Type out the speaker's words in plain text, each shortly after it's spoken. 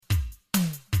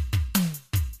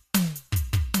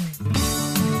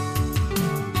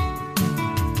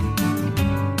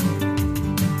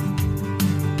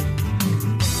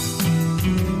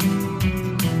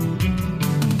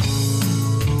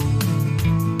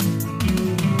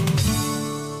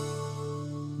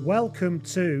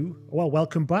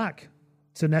welcome back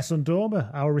to Nessun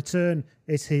Dorma. Our return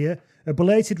is here. A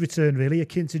belated return, really,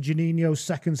 akin to Juninho's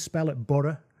second spell at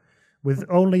Borough, with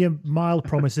only a mild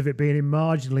promise of it being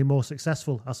marginally more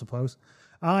successful, I suppose.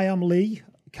 I am Lee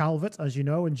Calvert, as you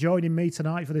know, and joining me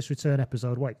tonight for this return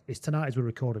episode, wait, it's tonight as we're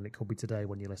recording, it could be today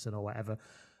when you listen or whatever,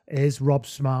 is Rob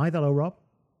Smythe. Hello, Rob.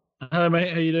 Hello,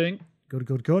 mate. How you doing?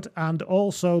 Good. And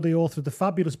also the author of the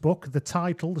fabulous book, The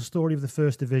Title, The Story of the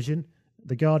First Division,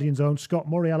 The Guardian's own Scott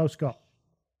Murray. Hello, Scott.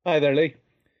 Hi there, Lee.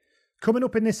 Coming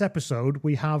up in this episode,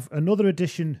 we have another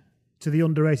addition to the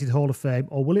Underrated Hall of Fame,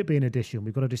 or will it be an addition?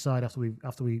 We've got to decide after we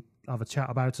have a chat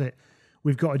about it.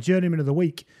 We've got a Journeyman of the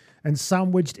Week, and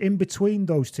sandwiched in between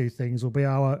those two things will be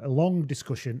our long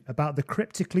discussion about the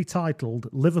cryptically titled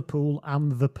Liverpool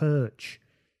and The Perch.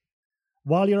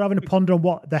 While you're having a ponder on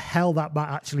what the hell that might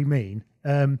actually mean,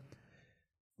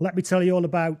 let me tell you all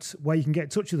about where you can get in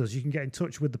touch with us. You can get in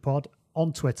touch with the pod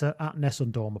on Twitter at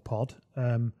NessundormaPod,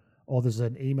 or there's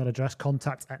an email address,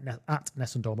 contact at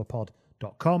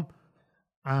nessundormapod.com,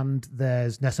 and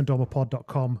there's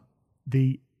nessundormapod.com,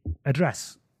 the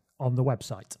address on the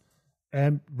website.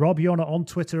 Rob, you're not on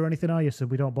Twitter or anything, are you? So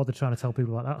we don't bother trying to tell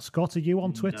people about that. Scott, are you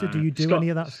on Twitter? No. Do you do any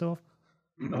of that stuff?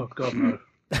 Oh, God, no.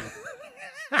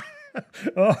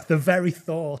 Oh, the very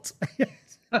thought.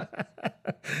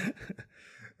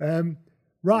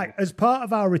 Right, as part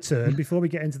of our return, before we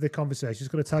get into the conversation,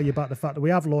 just going to tell you about the fact that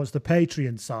we have launched the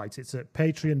Patreon site. It's at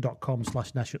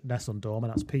patreon.com/Nessundorma.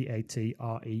 That's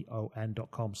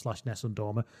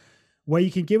patreon.com/Nessundorma, where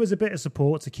you can give us a bit of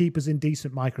support to keep us in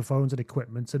decent microphones and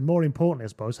equipment, and more importantly, I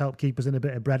suppose, help keep us in a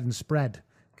bit of bread and spread,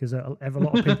 because a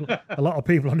lot of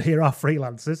people on here are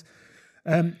freelancers.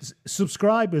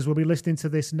 Subscribers will be listening to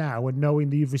this now and knowing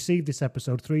that you've received this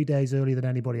episode 3 days earlier than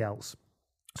anybody else.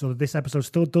 So this episode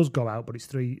still does go out, but it's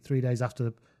three days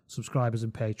after subscribers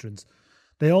and patrons.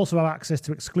 They also have access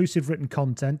to exclusive written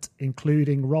content,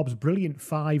 including Rob's brilliant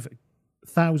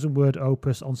 5,000-word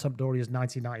opus on Sampdoria's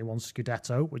 1991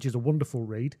 Scudetto, which is a wonderful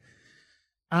read.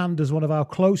 And as one of our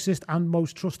closest and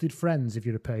most trusted friends, if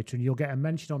you're a patron, you'll get a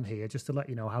mention on here just to let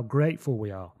you know how grateful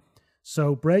we are.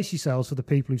 So brace yourselves for the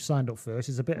people who've signed up first.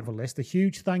 It's a bit of a list. A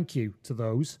huge thank you to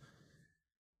those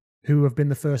who have been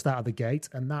the first out of the gate,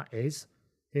 and that is,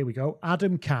 here we go,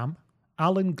 Adam Cam,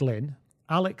 Alan Glynn,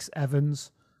 Alex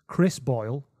Evans, Chris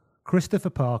Boyle, Christopher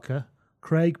Parker,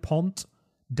 Craig Pont,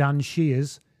 Dan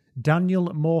Shears,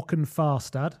 Daniel Morgan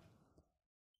Farstad,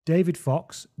 David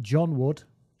Fox, John Wood,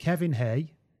 Kevin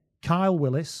Hay, Kyle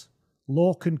Willis,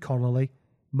 Lorcan Connolly,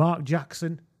 Mark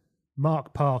Jackson,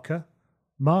 Mark Parker,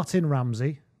 Martin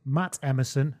Ramsey, Matt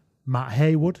Emerson, Matt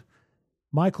Haywood,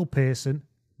 Michael Pearson,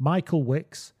 Michael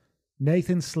Wicks,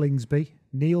 Nathan Slingsby,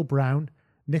 Neil Brown,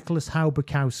 Nicholas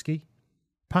Howe-Bukowski,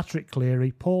 Patrick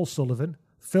Cleary, Paul Sullivan,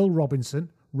 Phil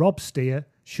Robinson, Rob Steer,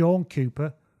 Sean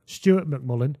Cooper, Stuart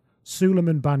McMullen,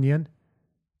 Suleiman Banyan,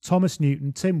 Thomas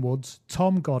Newton, Tim Woods,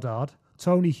 Tom Goddard,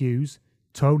 Tony Hughes,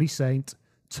 Tony Saint,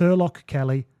 Turlock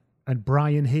Kelly, and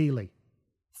Brian Healy.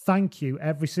 Thank you,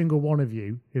 every single one of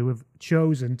you who have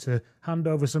chosen to hand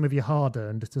over some of your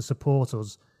hard-earned to support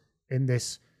us in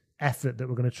this effort that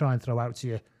we're going to try and throw out to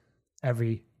you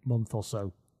every month or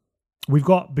so. We've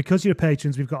got, because you're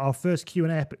patrons, we've got our first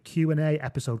Q&A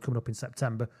episode coming up in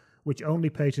September, which only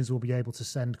patrons will be able to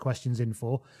send questions in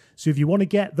for. So if you want to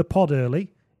get the pod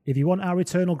early, if you want our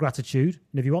eternal gratitude,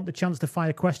 and if you want the chance to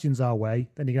fire questions our way,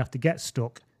 then you're going to have to get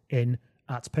stuck in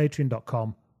at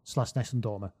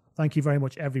patreon.com/Nessundorma. Thank you very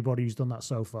much, everybody who's done that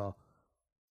so far.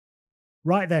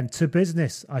 Right then, to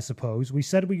business, I suppose. We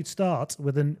said we'd start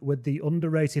with the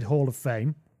Underrated Hall of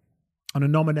Fame and a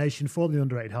nomination for the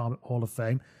Underrated Hall of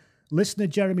Fame. Listener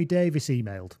Jeremy Davis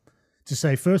emailed to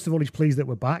say, first of all, he's pleased that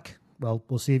we're back. Well,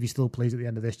 we'll see if he's still pleased at the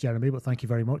end of this, Jeremy, but thank you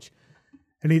very much.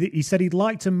 And he said he'd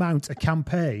like to mount a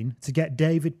campaign to get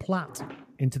David Platt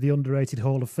into the Underrated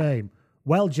Hall of Fame.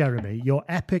 Well, Jeremy, your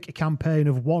epic campaign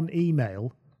of one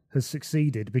email has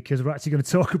succeeded, because we're actually going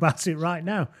to talk about it right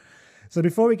now. So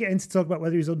before we get into talk about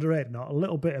whether he's underrated or not, a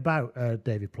little bit about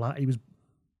David Platt. He was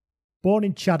born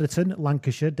in Chadderton,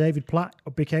 Lancashire. David Platt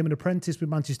became an apprentice with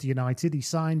Manchester United. He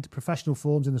signed professional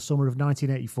forms in the summer of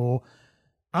 1984.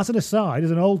 As an aside,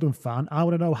 as an Oldham fan, I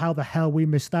want to know how the hell we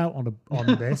missed out on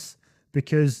this,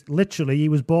 because literally he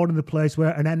was born in the place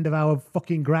where an end of our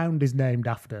fucking ground is named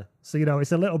after. So, you know,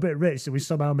 it's a little bit rich that we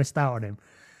somehow missed out on him.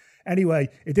 Anyway,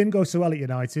 it didn't go so well at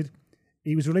United.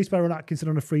 He was released by Ron Atkinson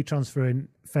on a free transfer in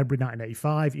February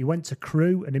 1985. He went to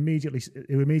Crewe and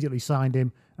immediately signed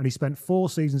him, and he spent 4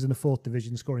 seasons in the 4th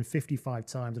Division, scoring 55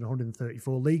 times in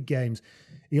 134 league games.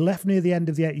 He left near the end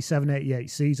of the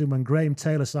 87-88 season when Graham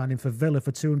Taylor signed him for Villa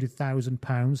for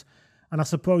 £200,000, And I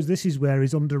suppose this is where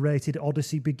his underrated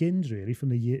odyssey begins, really, from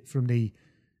the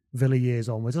Villa years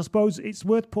onwards. I suppose it's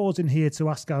worth pausing here to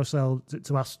ask us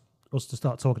to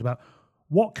start talking about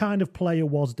what kind of player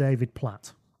was David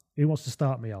Platt? Who wants to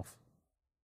start me off?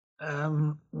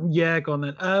 Yeah, go on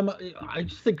then. I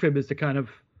just think of him as the kind of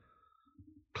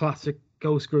classic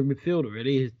goal-scoring midfielder,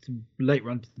 really. His late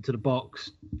run to the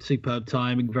box, superb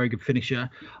timing, very good finisher.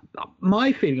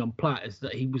 My feeling on Platt is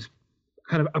that he was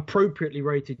kind of appropriately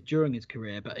rated during his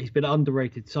career, but he's been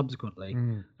underrated subsequently,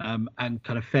 and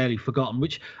kind of fairly forgotten.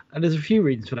 And there's a few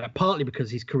reasons for that. Partly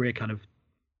because his career kind of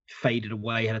faded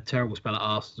away, had a terrible spell at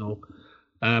Arsenal,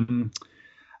 and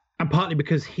partly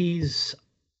because his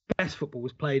best football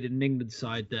was played in an England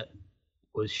side that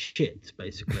was shit,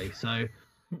 basically. So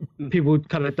people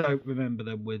kind of don't remember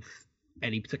them with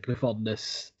any particular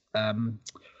fondness.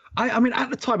 I mean, at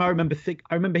the time, I remember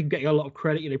him getting a lot of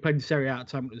credit. He played in Serie A at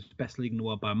the time; it was the best league in the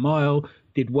world by a mile.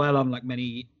 Did well, unlike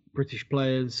many British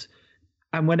players.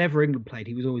 And whenever England played,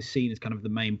 he was always seen as kind of the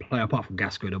main player, apart from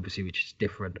Gascoigne, obviously, which is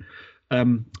different.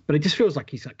 But it just feels like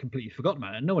he's completely forgotten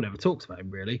about it, and no one ever talks about him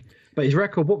really. But his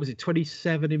record, what was it,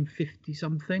 27 in 50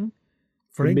 something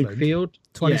for England? Midfield,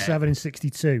 27 in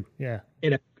 62. Yeah,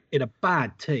 in a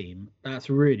bad team, that's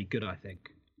really good, I think.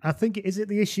 I think, is it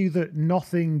the issue that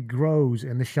nothing grows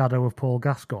in the shadow of Paul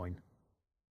Gascoigne?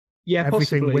 Yeah,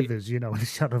 everything possibly. withers, in the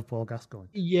shadow of Paul Gascoigne.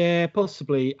 Yeah,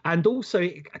 possibly. And also,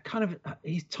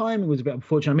 his timing was a bit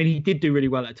unfortunate. I mean, he did do really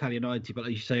well at Italian 90, but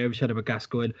like you say, overshadowed by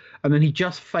Gascoigne. And then he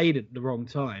just faded at the wrong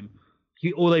time.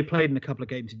 Although he played in a couple of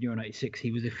games in Euro 96,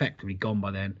 he was effectively gone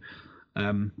by then.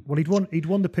 Well, he'd won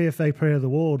the PFA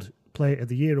Player of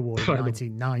the Year award in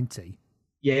 1990.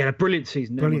 Yeah, a brilliant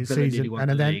season.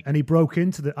 And he broke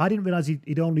into the. I didn't realise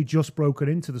he'd only just broken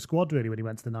into the squad really when he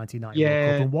went to the 1990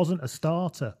 World Cup and wasn't a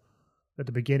starter at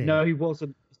the beginning. No, he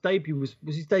wasn't. His debut was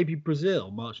his debut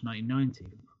Brazil, March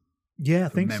 1990. Yeah, I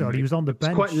think so. And he was on the bench.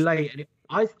 It's quite late. And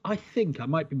I think I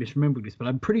might be misremembering this, but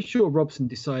I'm pretty sure Robson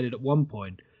decided at one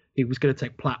point he was going to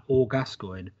take Platt or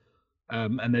Gascoigne,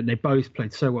 and then they both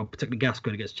played so well, particularly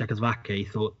Gascoigne against Czechoslovakia. He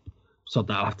thought, "Sod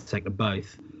that, I'll have to take them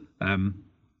both."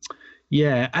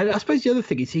 Yeah, and I suppose the other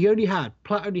thing is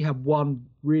Platt only had one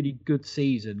really good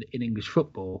season in English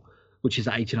football, which is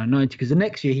at 89-90, because the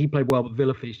next year he played well, but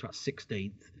Villa finished about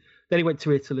 16th. Then he went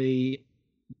to Italy,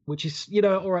 which is,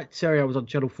 all right, Serie A was on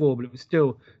Channel 4, but it was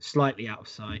still slightly out of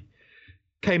sight.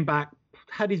 Came back,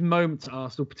 had his moments at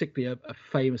Arsenal, particularly a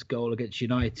famous goal against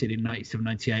United in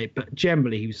 97-98, but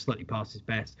generally he was slightly past his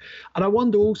best. And I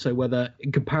wonder also whether,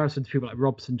 in comparison to people like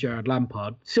Robson, Gerrard,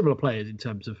 Lampard, similar players in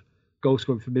terms of goal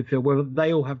scoring from midfield, whether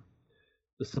they all have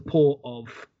the support of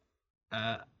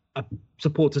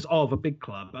supporters of a big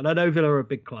club. And I know Villa are a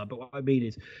big club, but what I mean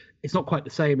is it's not quite the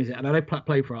same, is it? And I know Platt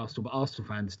played for Arsenal, but Arsenal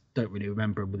fans don't really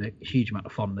remember him with a huge amount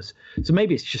of fondness. So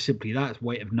maybe it's just simply that, it's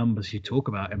weight of numbers you talk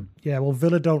about him. Yeah, well,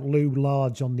 Villa don't loom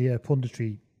large on the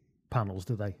punditry panels,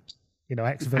 do they?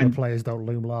 Ex-Villa players don't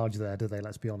loom large there, do they?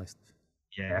 Let's be honest.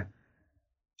 Yeah.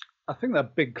 I think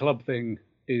that big club thing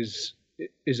is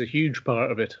a huge part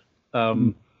of it.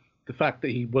 The fact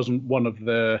that he wasn't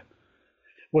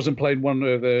playing one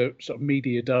of the sort of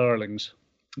media darlings.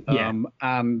 And,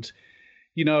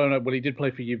 well, he did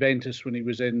play for Juventus when he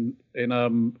was in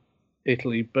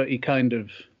Italy, but he kind of,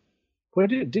 where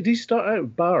did he start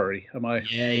out? Bari? Am I?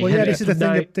 Yeah. Well, yeah, this is the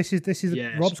thing. This is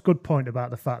Rob's good point about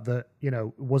the fact that,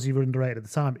 was he underrated at the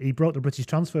time? He broke the British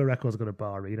transfer records going to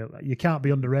Bari. You can't be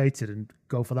underrated and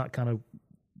go for that kind of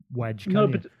wedge, can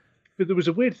you? But there was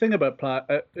a weird thing about Platt,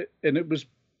 and it was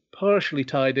partially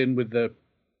tied in with the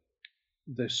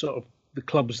sort of the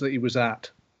clubs that he was at,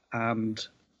 and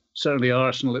certainly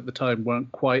Arsenal at the time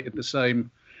weren't quite at the same.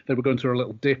 They were going through a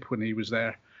little dip when he was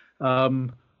there.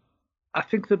 I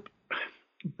think that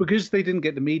because they didn't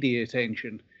get the media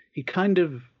attention,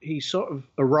 he sort of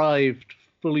arrived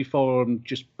fully formed,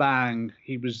 just bang.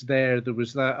 He was there. There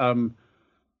was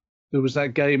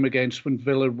that game against when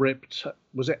Villa ripped,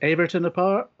 was it Everton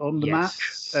apart on the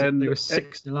match? And they were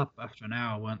 6-0 up after an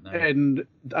hour, weren't they? And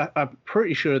I'm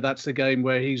pretty sure that's the game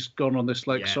where he's gone on this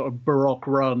sort of baroque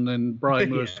run, and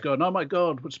Brian was going, "Oh my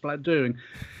God, what's Platt doing?"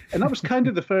 And that was kind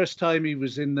of the first time he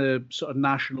was in the sort of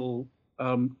national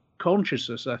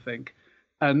consciousness, I think.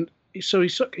 And so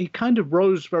he kind of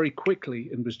rose very quickly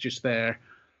and was just there,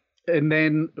 and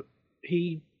then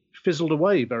he fizzled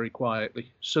away very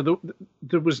quietly. So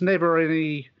there was never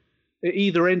any, at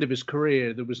either end of his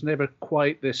career, there was never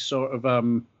quite this sort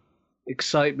of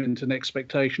excitement and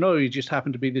expectation. Oh, he just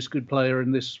happened to be this good player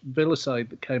in this Villa side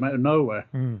that came out of nowhere.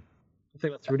 I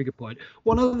think that's a really good point.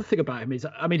 One other thing about him is,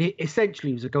 I mean,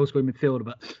 essentially he was a goal-scoring midfielder,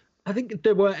 but I think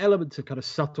there were elements of kind of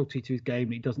subtlety to his game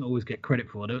that he doesn't always get credit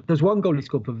for. There's one goal he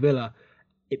scored for Villa.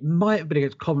 It might have been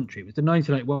against Coventry. It was the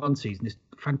 1981 season, this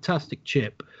fantastic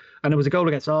chip. And there was a goal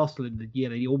against Arsenal in the year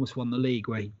that he almost won the league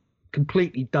where he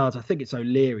completely does. I think it's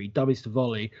O'Leary, dummies to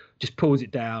volley, just pulls it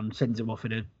down, sends him off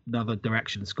in another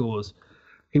direction and scores.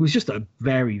 He was just a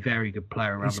very, very good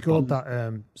player around the scored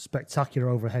that spectacular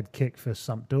overhead kick for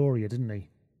Sampdoria, didn't he?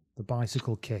 The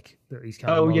bicycle kick that he's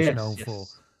kind of most known for.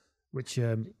 Which, he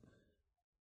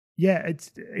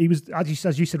was,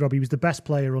 as you said, Rob, he was the best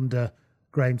player under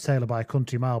Graham Taylor by a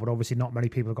country mile, but obviously not many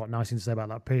people have got nice things to say about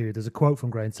that period. There's a quote from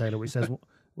Graham Taylor which says,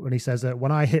 when he says,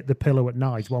 when I hit the pillow at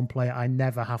night, one player I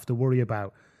never have to worry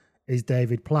about is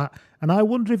David Platt. And I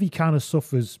wonder if he kind of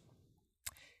suffers.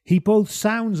 He both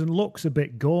sounds and looks a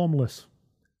bit gormless.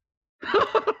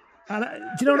 And,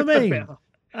 do you know what I mean?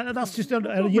 That's just, you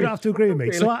don't have to agree with me.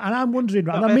 Really? So, and I'm wondering,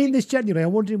 and I mean this genuinely,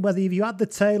 I'm wondering whether if you had the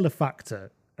Taylor factor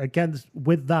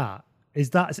with that,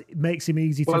 it makes him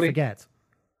easy to forget.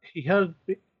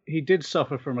 He did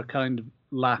suffer from a kind of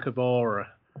lack of aura.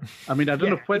 I mean, I don't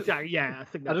know if whether, I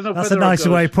think I don't know. That's a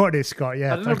nicer way of putting it, Scott.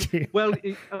 Yeah, thank you. Well, I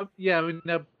mean,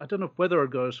 I don't know whether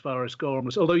it goes as far as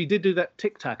gormless. Although he did do that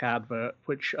Tic Tac advert,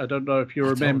 which I don't know if you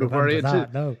remember, where he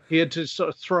had to sort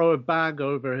of throw a bag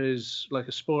over like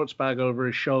a sports bag over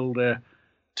his shoulder,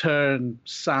 turn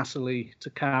sassily to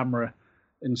camera,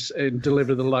 and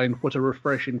deliver the line, "What a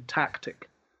refreshing tactic."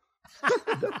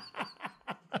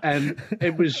 And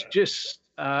it was just.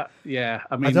 I mean,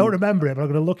 I don't remember it, but I'm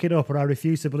going to look it up, and I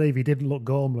refuse to believe he didn't look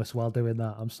gormless while doing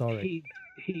that. I'm sorry.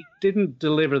 He didn't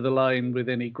deliver the line with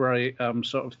any great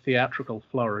sort of theatrical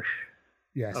flourish.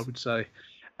 Yes, I would say,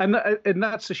 and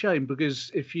that's a shame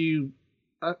because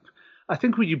I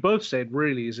think what you both said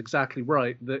really is exactly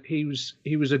right. That he was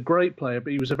a great player,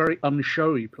 but he was a very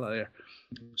unshowy player.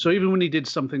 So even when he did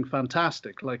something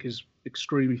fantastic, like his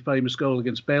extremely famous goal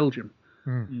against Belgium,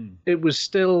 it was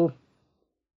still.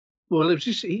 Well, it was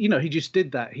just, he just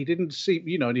did that. He didn't see,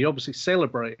 and he obviously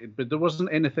celebrated, but there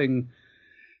wasn't anything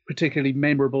particularly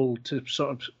memorable to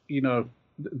sort of,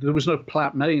 there was no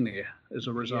Platt mania as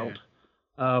a result.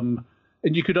 Yeah. And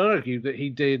you could argue that he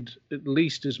did at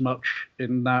least as much at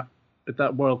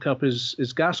that World Cup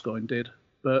as Gascoigne did.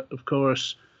 But of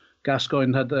course,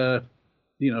 Gascoigne had the,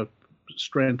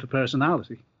 strength of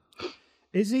personality.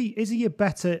 Looking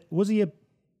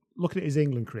at his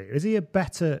England career, is he a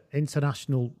better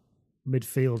international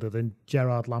midfielder than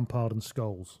Gerrard, Lampard and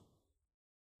Scholes?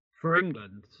 For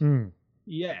England?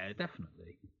 Yeah,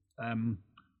 definitely.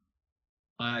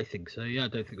 I think so, yeah. I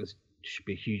don't think there should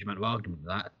be a huge amount of argument with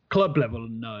that. Club level,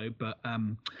 no, but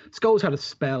Scholes had a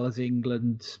spell as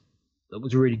England that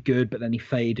was really good, but then he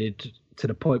faded to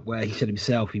the point where he said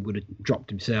himself he would have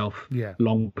dropped himself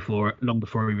long before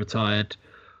he retired.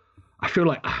 I feel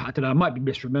like, I don't know, I might be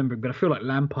misremembering, but I feel like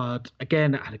Lampard,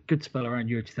 again, had a good spell around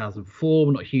Euro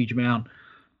 2004, not a huge amount.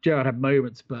 Gerrard had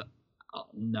moments, but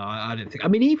no, I don't think. I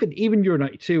mean, even Euro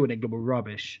 92 when England were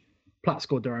rubbish, Platt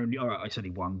scored their only, all right, it's only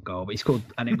one goal, but he scored,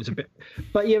 and it was a bit,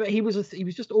 but he was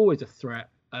just always a threat.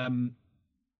 I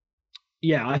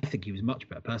think he was a much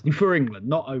better person for England,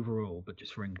 not overall, but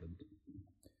just for England.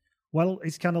 Well,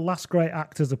 his kind of last great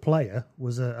act as a player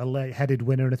was a late-headed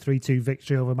winner in a 3-2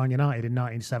 victory over Man United in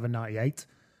 1997-98.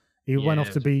 He went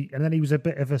off to be, and then he was a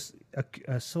bit of a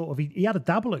sort of, he had a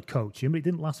dabble at coaching, but it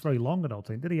didn't last very long, I don't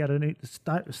think. Did he? He had a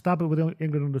stab at with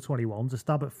England under-21s, a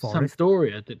stab at Forest.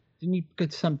 Sampdoria, didn't he go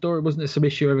to Sampdoria? Wasn't there some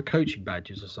issue over coaching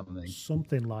badges or something?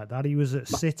 Something like that. He was at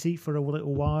City for a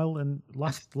little while, and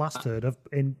last heard of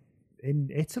in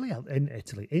India,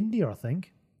 I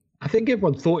think. I think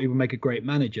everyone thought he would make a great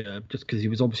manager just because he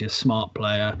was obviously a smart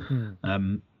player.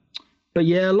 But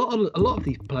yeah, a lot of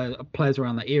these players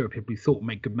around that era, people who thought would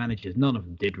make good managers, none of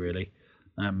them did really.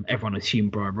 Everyone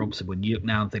assumed Brian Robson would. You look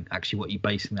now and think, actually, what are you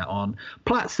basing that on?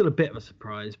 Platt's still a bit of a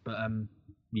surprise, but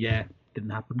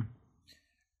didn't happen.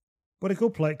 But a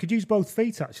good player. Could use both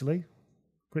feet, actually.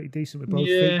 Pretty decent with both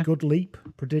feet. Good leap,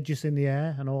 prodigious in the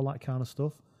air, and all that kind of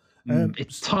stuff.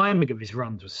 Its timing of his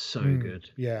runs was so good.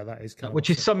 Yeah, that is kind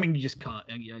which is something you just can't.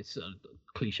 It's a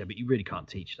cliche, but you really can't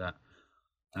teach that.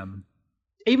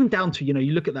 Even down to you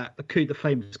look at that the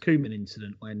famous Koeman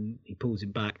incident when he pulls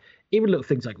him back. Even little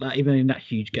things like that. Even in that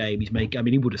huge game,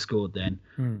 he would have scored then.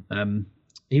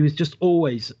 He was just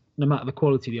always, no matter the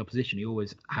quality of the opposition, he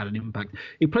always had an impact.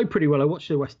 He played pretty well. I watched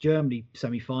the West Germany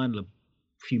semi-final a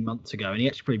few months ago, and he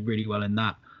actually played really well in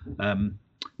that.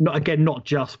 Not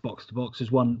just box to box.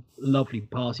 There's one lovely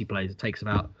pass he plays that takes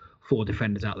about 4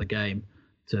 defenders out of the game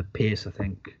to Pierce, I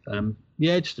think. I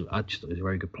just thought he was a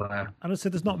very good player. And I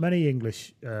said there's not many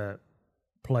English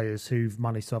players who've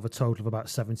managed to have a total of about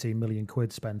 17 million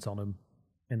quid spent on them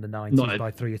in the 90s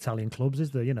by 3 Italian clubs, is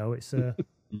there? You know, it's let's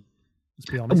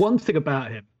be honest. One thing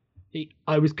about him,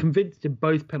 I was convinced in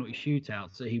both penalty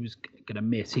shootouts that he was going to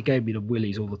miss. He gave me the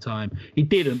willies all the time. He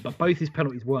didn't, but both his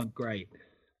penalties weren't great.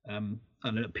 And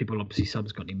people obviously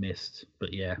subsequently missed.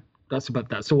 But yeah, that's about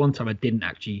that. So one time I didn't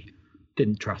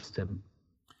trust him.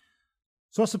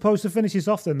 So I suppose to finish this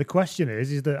off, then the question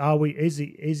is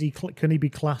that can he be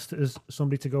classed as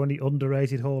somebody to go in the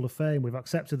underrated Hall of Fame? We've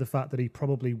accepted the fact that he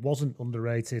probably wasn't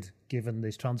underrated given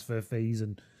his transfer fees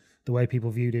and the way people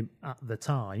viewed him at the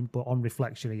time, but on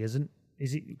reflection, he isn't.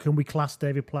 Can we class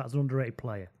David Platt as an underrated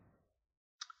player?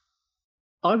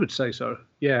 I would say so,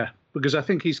 yeah, because I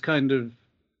think he's fallen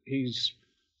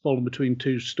between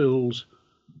two stools.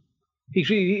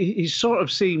 He sort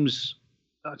of seems,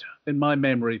 in my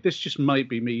memory, this just might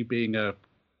be me being a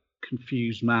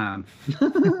confused man,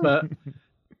 but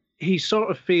he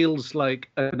sort of feels like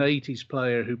an 80s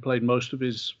player who played most of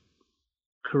his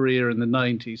career in the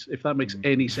 90s, if that makes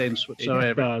any sense whatsoever.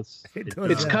 It does.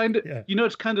 It's kind of,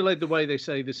 it's kind of like the way they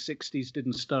say the 60s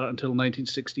didn't start until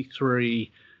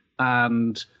 1963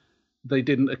 and they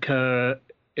didn't occur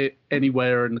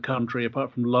anywhere in the country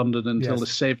apart from London until the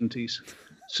 70s.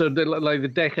 So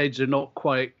the decades are not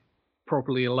quite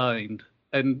properly aligned.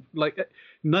 And like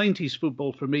 90s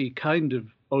football for me kind of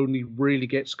only really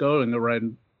gets going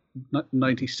around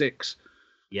 96.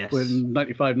 Yes. When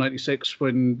 95, 96,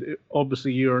 when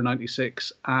obviously Euro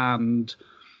 96 and,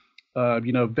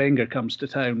 Wenger comes to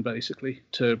town basically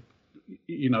to,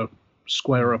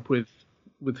 square up with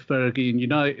Fergie and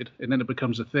United, and then it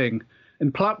becomes a thing.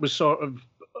 And Platt was sort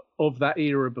of that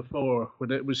era before,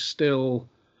 when it still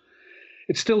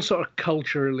sort of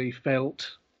culturally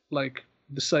felt like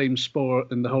the same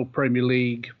sport, and the whole Premier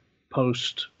League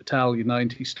post-Italian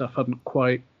 90s stuff hadn't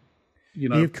quite,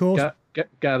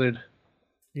 gathered.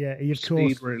 Yeah, he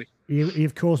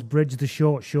of course bridged the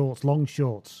short shorts, long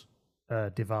shorts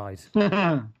divide.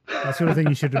 That's the other thing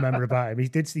you should remember about him.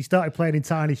 He started playing in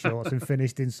tiny shorts and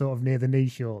finished in sort of near the knee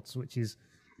shorts, which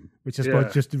I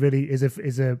suppose just really is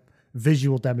a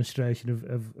visual demonstration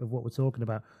of what we're talking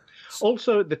about.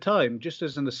 Also at the time, just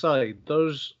as an aside,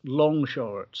 those long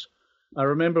shorts, I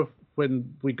remember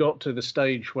when we got to the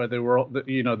stage where they were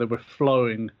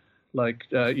flowing like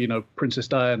Princess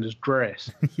Diana's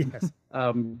dress. Yes.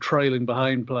 Trailing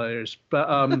behind players,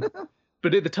 but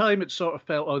but at the time it sort of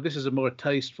felt, this is a more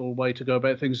tasteful way to go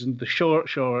about things. And the short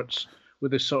shorts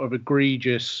with this sort of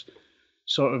egregious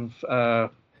sort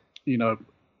of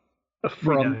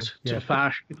affront to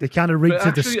fashion. They kind of reeked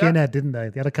of the skinhead, didn't they?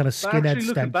 They had a kind of skinhead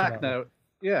stench.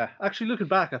 Actually looking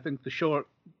back, I think the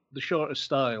shorter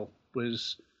style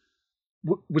was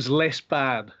less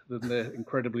bad than the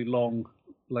incredibly long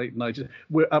late 90s.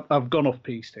 I've gone off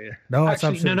piste here. No, that's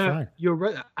absolutely fine. You're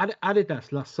right.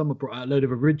 Adidas last summer brought out a load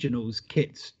of originals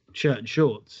kits, shirt and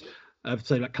shorts.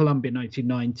 Say like Colombia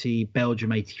 1990,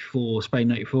 Belgium 84,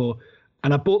 Spain 84,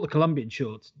 and I bought the Colombian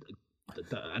shorts,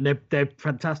 and they're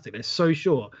fantastic. They're so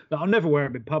short that I'll never wear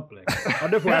them in public. I'll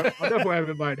never wear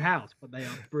them in my own house, but they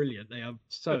are brilliant. They are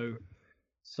so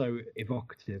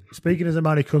evocative. Speaking as a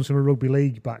man who comes from a rugby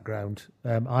league background,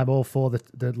 I'm all for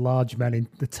the large men in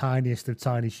the tiniest of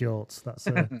tiny shorts. That's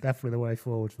definitely the way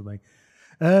forward for me.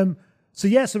 So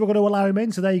we're going to allow him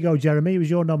in. So there you go, Jeremy. It was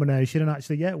your nomination. And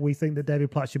actually, we think that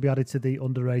David Platt should be added to the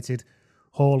underrated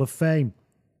Hall of Fame.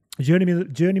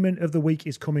 Journeyman of the Week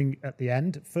is coming at the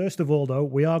end. First of all, though,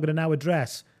 we are going to now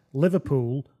address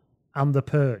Liverpool and The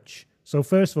Perch. So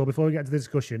first of all, before we get to the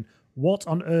discussion, what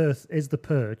on earth is The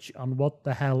Perch and what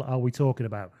the hell are we talking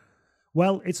about?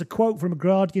 Well, it's a quote from a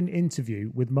Guardian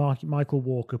interview with Michael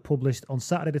Walker published on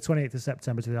Saturday the 28th of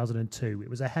September 2002. It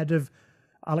was ahead of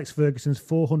Alex Ferguson's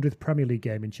 400th Premier League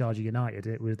game in charge of United.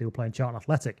 They were playing Charlton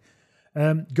Athletic.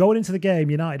 Going into the game,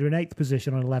 United are in 8th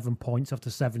position on 11 points after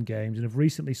 7 games and have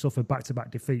recently suffered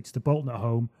back-to-back defeats to Bolton at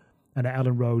home and at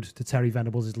Ellen Road to Terry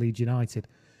Venables' Leeds United.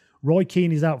 Roy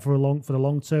Keane is out for the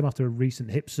long term after a recent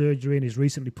hip surgery, and his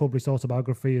recently published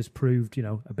autobiography has proved,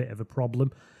 a bit of a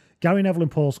problem. Gary Neville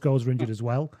and Paul Scholes are injured as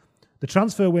well. The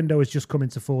transfer window has just come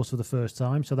into force for the first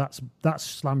time, so that's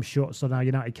slammed shut. So now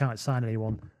United can't sign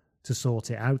anyone to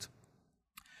sort it out.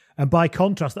 And by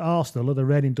contrast, Arsenal are the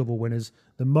reigning double winners.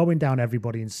 They're mowing down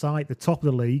everybody in sight. The top of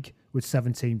the league with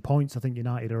 17 points. I think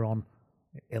United are on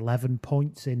 11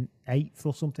 points in 8th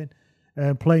or something.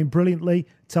 Playing brilliantly,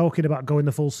 talking about going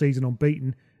the full season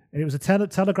unbeaten. And it was a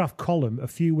Telegraph column a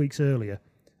few weeks earlier,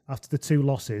 after the 2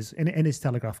 losses, in his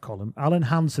Telegraph column, Alan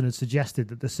Hansen had suggested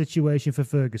that the situation for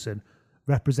Ferguson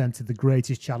represented the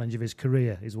greatest challenge of his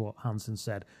career, is what Hansen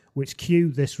said, which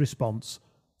cued this response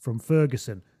from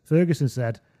Ferguson. Ferguson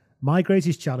said, "My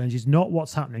greatest challenge is not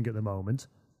what's happening at the moment.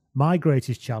 My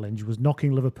greatest challenge was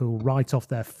knocking Liverpool right off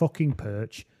their fucking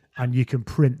perch, and you can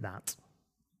print that.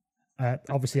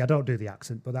 Obviously, I don't do the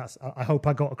accent, but I hope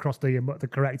I got across the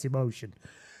correct emotion.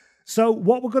 So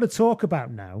what we're going to talk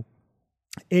about now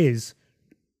is,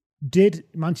 did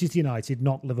Manchester United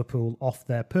knock Liverpool off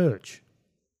their perch?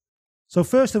 So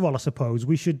first of all, I suppose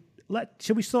we should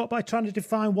we start by trying to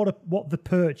define what the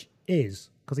perch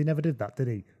is? Because he never did that, did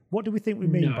he? What do we think we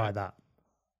mean by that?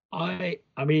 I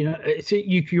mean,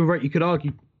 you're right. You could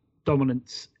argue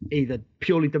dominance either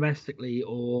purely domestically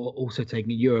or also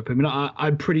taking Europe. I mean,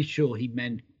 I'm pretty sure he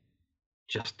meant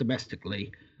just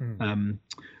domestically.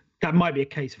 That might be a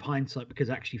case of hindsight, because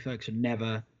actually Ferguson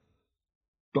never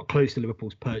got close to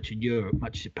Liverpool's perch in Europe,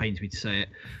 much as it pains me to say it.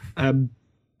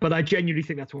 But I genuinely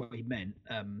think that's what he meant,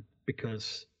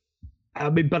 because, I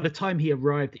mean, by the time he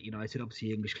arrived at United,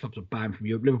 obviously English clubs were banned from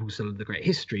Europe. Liverpool still had the great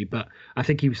history, but I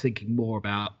think he was thinking more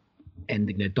about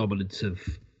ending their dominance of,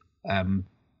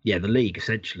 the league,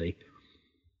 essentially.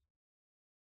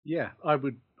 Yeah, I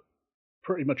would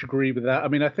pretty much agree with that. I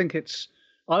mean, I think I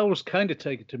always kind of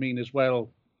take it to mean as well,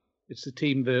 it's the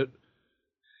team that...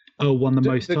 won the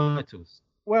most titles.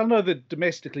 Well, no, that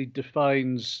domestically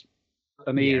defines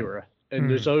an era. And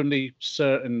there's only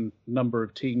certain number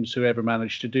of teams who ever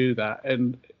managed to do that.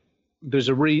 And there's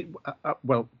there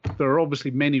are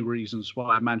obviously many reasons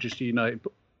why a Manchester United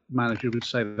manager would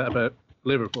say that about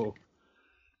Liverpool.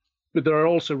 But there are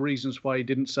also reasons why he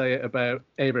didn't say it about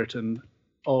Everton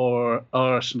or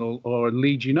Arsenal or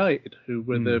Leeds United, who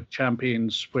were the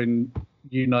champions when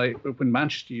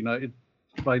Manchester United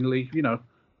finally,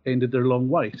 ended their long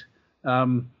wait.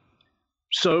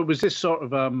 So it was this sort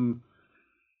of...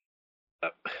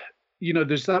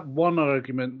 there's that one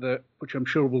argument which I'm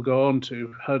sure we'll go on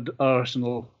to, had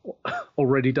Arsenal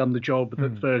already done the job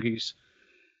that Fergie's,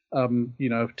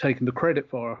 taken the credit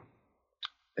for.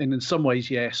 And in some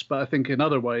ways, yes, but I think in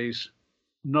other ways,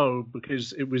 no,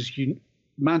 because it was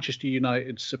Manchester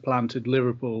United supplanted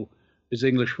Liverpool as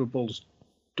English football's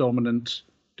dominant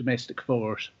domestic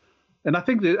force. And I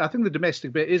think the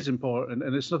domestic bit is important,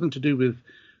 and it's nothing to do with,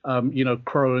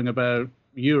 crowing about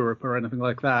Europe or anything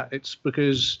like that. It's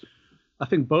because I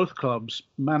think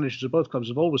managers of both clubs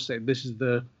have always said this is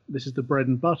the bread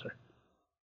and butter.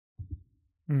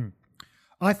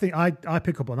 I think I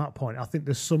pick up on that point. I think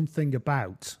there's something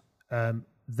about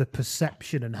the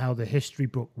perception and how the history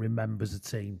book remembers a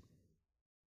team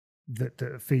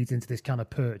that feeds into this kind of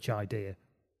perch idea.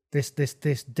 This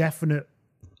definite,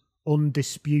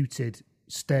 undisputed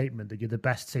statement that you're the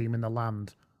best team in the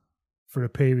land for a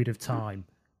period of time.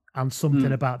 And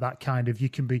something about that kind of, you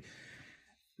can be,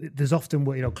 there's often,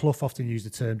 Clough often used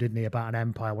the term, didn't he, about an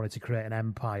empire, wanted to create an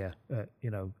empire, at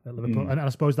Liverpool. And I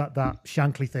suppose that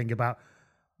Shankly thing about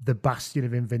the bastion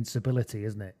of invincibility,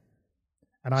 isn't it?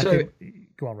 And I think,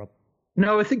 go on, Rob.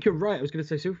 No, I think you're right. I was going to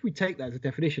say, so if we take that as a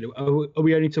definition, are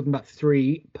we only talking about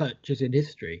three perches in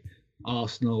history?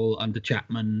 Arsenal under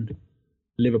Chapman,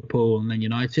 Liverpool, and then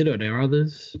United? Are there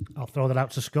others? I'll throw that out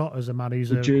to Scott as a man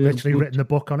who's literally written the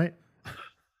book on it.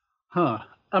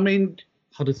 I mean,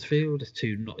 Huddersfield is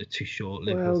too short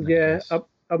lived. Well, yeah.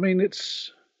 I mean,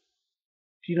 it's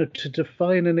to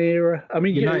define an era. I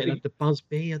mean, United had the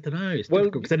Busby. I don't know. It's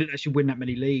difficult because they didn't actually win that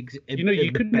many leagues.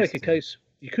 You could make a case.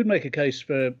 You could make a case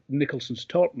for Nicholson's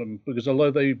Tottenham, because although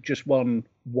they just won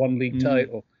one league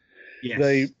title,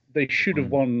 they should have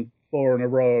won 4 in a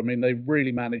row. I mean, they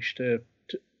really managed to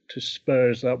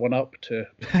Spurs that one up to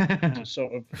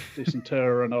sort of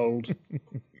disinter an old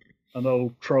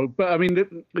trope. But I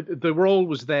mean, they were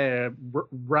always there,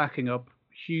 racking up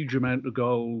huge amount of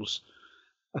goals.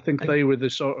 I think they were the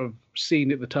sort of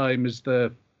seen at the time as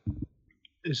the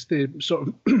sort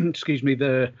of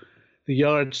the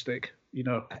yardstick.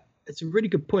 It's a really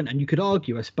good point, and you could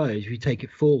argue, I suppose, if you take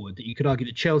it forward, that you could argue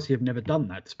that Chelsea have never done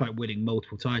that despite winning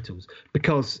multiple titles,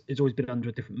 because it's always been under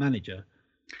a different manager.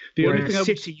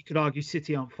 City, you could argue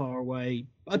City aren't far away.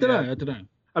 I don't know.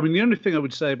 I mean, the only thing I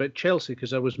would say about Chelsea,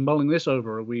 because I was mulling this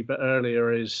over a wee bit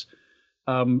earlier, is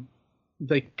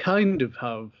they kind of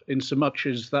have, in so much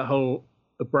as that whole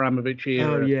Abramovich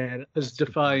era has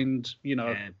defined,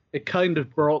 it kind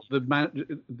of brought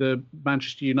the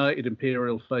Manchester United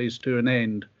imperial phase to an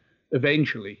end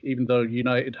eventually, even though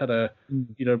United had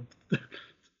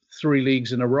 3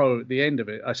 leagues in a row at the end of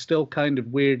it. I still kind of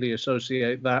weirdly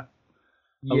associate that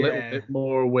a little bit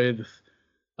more with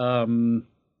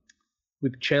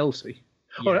Chelsea.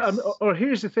 Yes. Or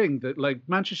here's the thing, that like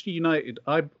Manchester United,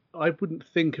 I wouldn't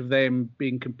think of them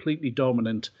being completely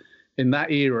dominant in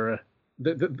that era,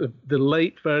 the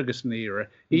late Ferguson era,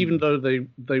 even though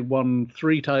they won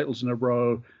 3 titles in a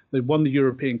row. They won the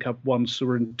European Cup once, so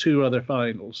were in 2 other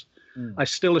finals. I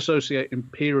still associate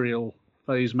Imperial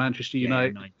phase Manchester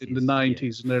United in the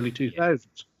 90s and early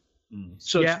 2000s.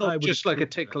 So it's not just like a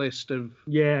tick list of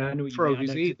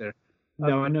trophies either.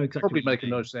 No, I know exactly. Probably making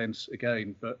no sense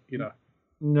again, but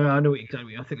No, I know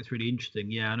exactly. I think it's really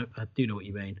interesting. Yeah, I do know what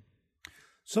you mean.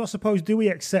 So I suppose, do we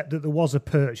accept that there was a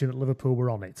perch and that Liverpool were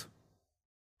on it?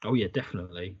 Oh, yeah,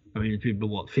 definitely. I mean, it's been,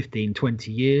 15,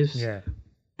 20 years? Yeah.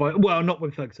 Well, not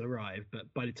when Ferguson arrived,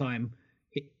 but by the time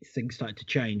things started to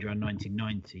change around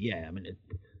 1990, yeah, I mean, it's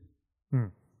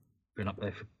been up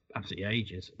there for absolutely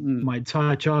ages. My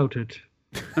entire childhood.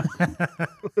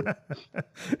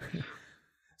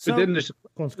 So, but then there's...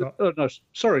 Go on, Scott. Oh, no,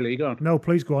 sorry, Lee, go on. No,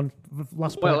 please go on.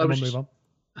 Last point, and we'll move on.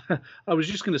 I was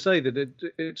just going to say that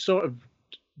it sort of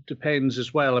depends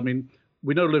as well. I mean,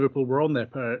 we know Liverpool were on their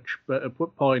perch, but at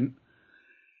what point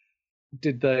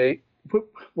did they...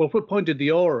 what point did the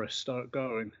aura start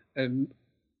going? And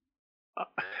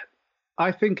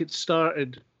I think it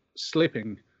started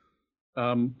slipping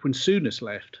when Souness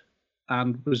left,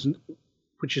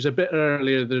 which is a bit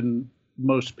earlier than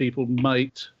most people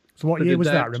might. So what year was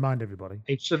that? Remind everybody.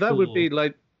 84. So that would be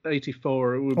like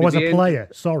 84. It would be as a player.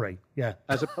 Sorry, yeah.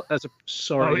 As a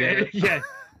sorry. Oh, yeah.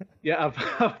 Yeah, I've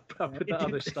put that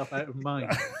other stuff out of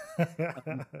mind.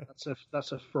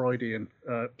 That's a Freudian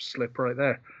slip right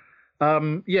there.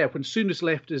 When Souness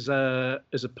left as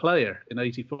a player in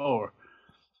 '84,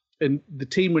 and the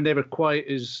team were never quite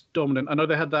as dominant. I know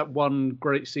they had that one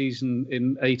great season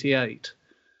in '88,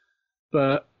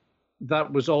 but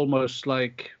that was almost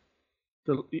like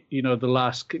the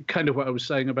last, kind of what I was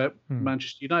saying about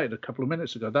Manchester United a couple of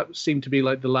minutes ago. That seemed to be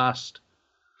like the last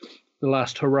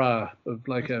hurrah of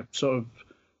like a sort of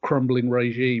crumbling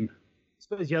regime. I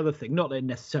suppose the other thing, not that it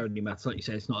necessarily matters, like you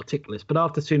say, it's not a tick list, but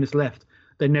after Souness left,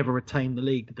 they never retained the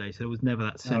league today, so there was never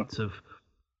that sense of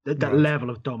that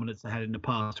level of dominance they had in the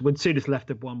past. When Souness left,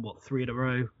 they've won 3 in a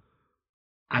row,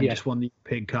 and just won the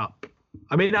European Cup.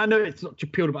 I mean, I know it's not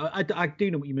just pure, but I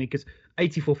do know what you mean, because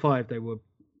 84-5 they were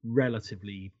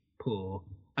relatively poor,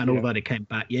 and although they came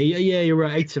back, you're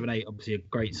right. 8-7-8, obviously a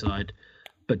great side,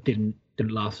 but didn't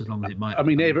last as long as it might. I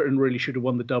mean, Everton really should have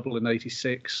won the double in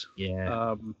 '86.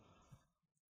 Yeah.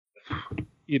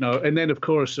 And then of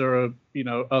course there are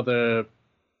other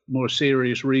more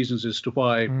serious reasons as to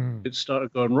why it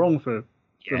started going wrong for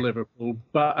Liverpool.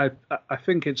 But I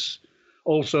think it's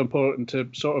also important to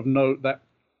sort of note that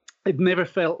it never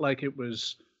felt like it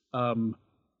was that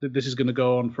this is going to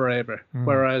go on forever.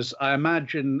 Whereas I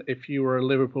imagine if you were a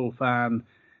Liverpool fan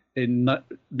in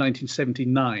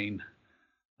 1979,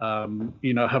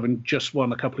 having just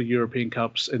won a couple of European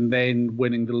Cups and then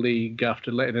winning the league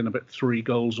after letting in about 3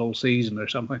 goals all season or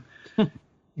something,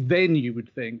 then you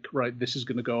would think, right, this is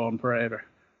going to go on forever,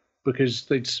 because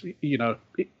they'd,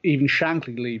 even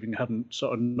Shankly leaving hadn't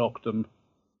sort of knocked them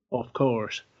off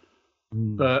course.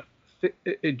 But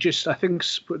it just, I think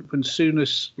when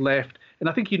Souness left, and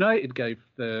I think United gave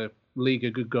the league a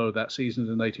good go that season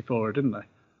in '84, didn't they?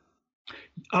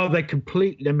 Oh, they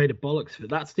made a bollocks of it.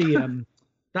 That's the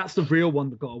that's the real one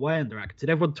that got away under Atkinson.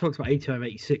 Everyone talks about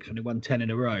 85-86 when they won 10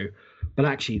 in a row, but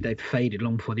actually they'd faded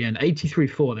long before the end.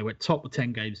 83-4, they went top with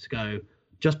 10 games to go,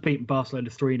 just beaten Barcelona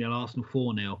 3-0, Arsenal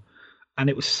 4-0, and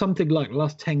it was something like the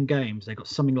last 10 games they got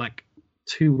something like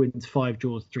 2 wins, 5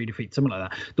 draws, 3 defeats, something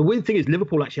like that. The weird thing is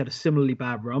Liverpool actually had a similarly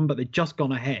bad run, but they'd just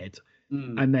gone ahead,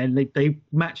 and then they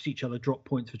matched each other drop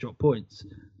points for drop points.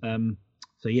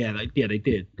 They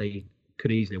did. They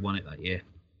could easily have won it that year.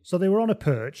 So they were on a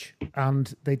perch,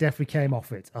 and they definitely came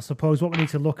off it. I suppose what we need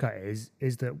to look at is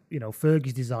that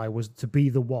Fergie's desire was to be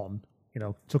the one.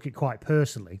 Took it quite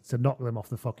personally to knock them off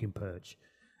the fucking perch.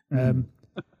 The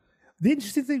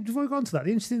interesting thing, before we go on to that,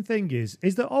 the interesting thing is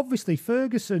that obviously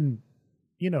Ferguson,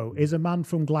 is a man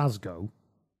from Glasgow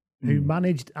who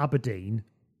managed Aberdeen.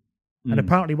 And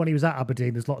apparently when he was at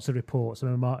Aberdeen, there's lots of reports. I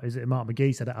mean, Mark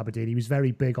McGee said at Aberdeen, he was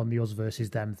very big on the us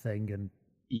versus them thing and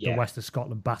the West of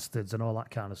Scotland bastards and all that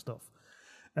kind of stuff.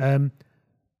 And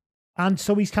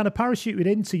so he's kind of parachuted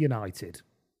into United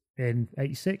in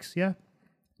 86, yeah?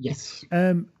 Yes.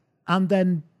 And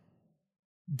then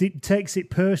takes it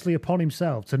personally upon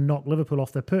himself to knock Liverpool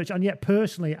off their perch. And yet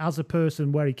personally, as a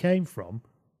person where he came from,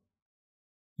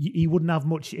 he wouldn't have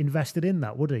much invested in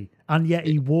that, would he? And yet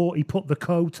he put the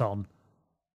coat on,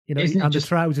 and the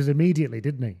trousers immediately,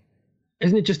 didn't he?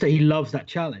 Isn't it just that he loves that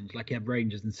challenge, like he had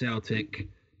Rangers and Celtic?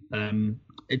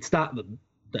 It's that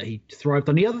he thrived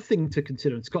on. The other thing to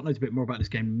consider, and Scott knows a bit more about this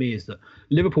game than me, is that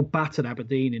Liverpool battered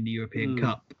Aberdeen in the European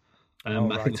Cup. I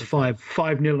think it was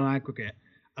 5-0 on aggregate.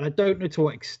 And I don't know to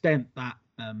what extent that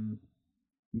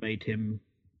made him,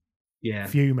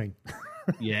 fuming.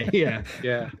 Yeah.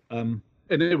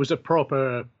 And it was a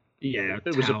proper Yeah,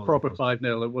 it was a proper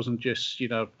 5-0. It wasn't just,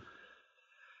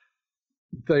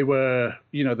 they were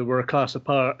a class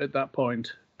apart at that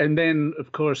point. And then,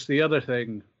 of course, the other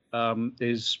thing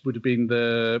would have been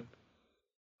the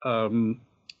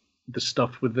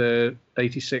stuff with the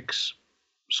 '86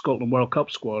 Scotland World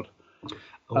Cup squad,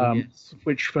 yes.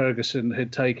 which Ferguson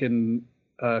had taken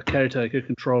caretaker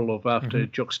control of after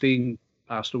Jock Stein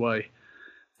passed away,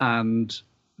 and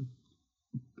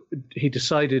he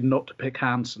decided not to pick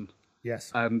Hansen.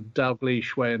 Yes. And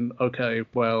Dalglish went, okay,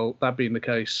 well, that being the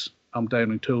case, I'm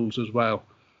downing tools as well.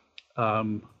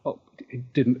 He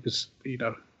didn't,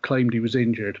 claimed he was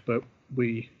injured, but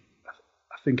I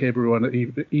think everyone,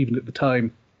 even at the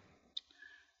time,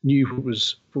 knew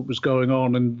what was going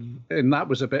on, and that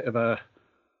was a bit of a.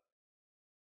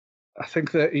 I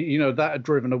think that that had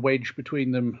driven a wedge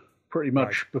between them pretty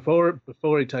much before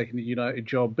he'd taken the United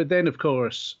job. But then, of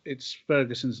course, it's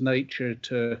Ferguson's nature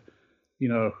to, he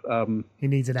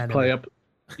needs an enemy. Play up,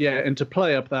 and to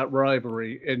play up that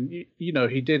rivalry, and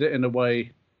he did it in a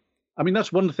way. I mean,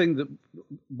 that's one thing that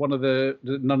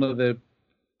none of the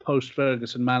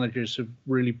post-Ferguson managers have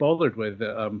really bothered with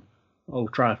at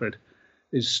Old Trafford,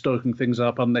 is stoking things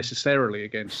up unnecessarily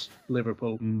against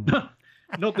Liverpool.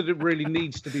 Not that it really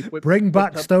needs to be bring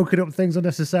back stoking up things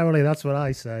unnecessarily. That's what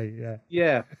I say. Yeah.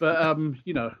 Yeah, but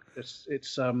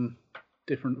it's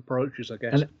different approaches, I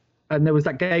guess. And there was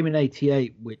that game in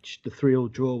 '88, which the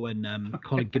 3-3 draw when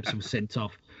Colin Gibson was sent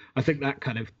off. I think that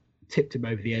kind of tipped him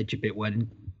over the edge a bit when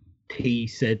he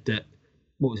said that,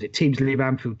 what was it, teams leave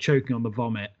Anfield choking on the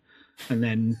vomit. And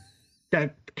then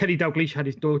Kenny Dalglish had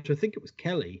his daughter, I think it was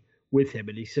Kelly, with him,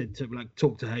 and he said to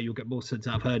talk to her, you'll get more sense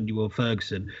out of her than you will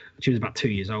Ferguson. She was about 2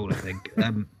 years old, I think.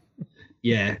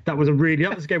 That was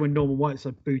a game when Norman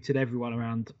Whiteside booted everyone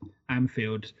around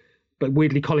Anfield, but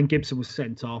weirdly Colin Gibson was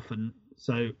sent off, and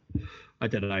so I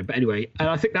don't know. But anyway, and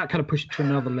I think that kind of pushed it to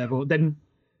another level. Then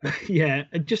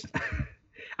and just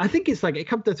I think it's like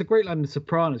there's a great line in The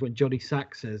Sopranos when Johnny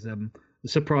Sack says the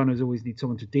Sopranos always need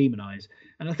someone to demonize.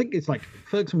 And I think it's like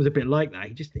Ferguson was a bit like that.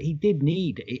 He did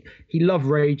need it. He loved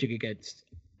raging against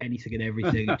anything and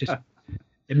everything.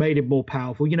 It made him more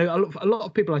powerful. A lot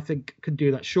of people I think can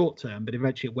do that short term, but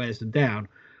eventually it wears them down.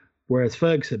 Whereas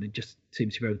Ferguson, it just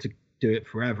seems to be able to do it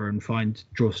forever and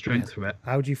draw strength from it.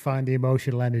 How do you find the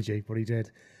emotional energy? What he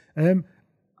did.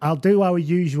 I'll do our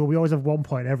usual. We always have one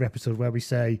point in every episode where we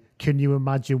say, can you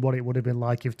imagine what it would have been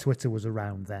like if Twitter was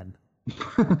around then?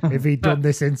 If he'd done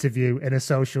this interview in a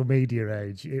social media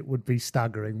age, it would be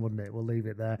staggering, wouldn't it? We'll leave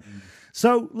it there.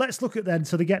 So let's look at then.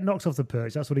 So they get knocked off the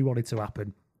perch. That's what he wanted to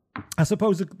happen. I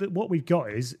suppose what we've got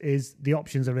is the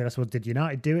options are really. I suppose, did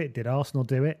United do it? Did Arsenal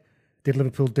do it? Did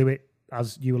Liverpool do it?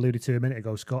 As you alluded to a minute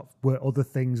ago, Scott, were other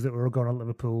things that were going on at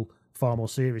Liverpool far more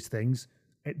serious things?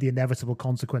 The inevitable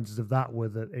consequences of that were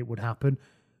that it would happen,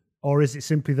 or is it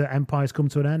simply that empires come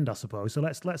to an end? I suppose. So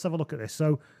let's have a look at this.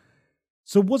 So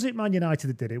was it Man United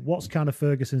that did it? What's kind of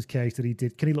Ferguson's case that he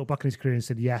did? Can he look back in his career and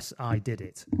said, yes, I did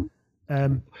it?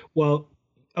 Sorry,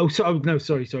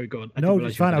 go on. No,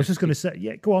 it's fine. I was just going to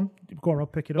say, go on, I'll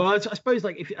pick it up. Well, I suppose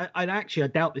I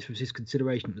doubt this was his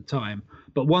consideration at the time,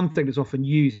 but one thing that's often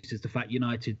used is the fact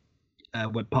United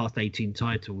went past 18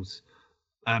 titles.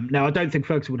 Now, I don't think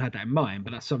Ferguson would have had that in mind,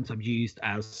 but that's sometimes used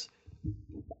as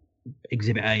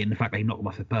Exhibit A in the fact that he knocked them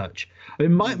off the perch. I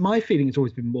mean, my feeling has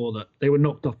always been more that they were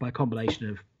knocked off by a combination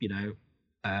of,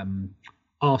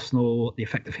 Arsenal, the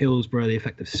effect of Hillsborough, the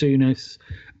effect of Souness,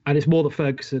 and it's more that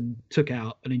Ferguson took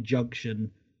out an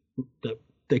injunction that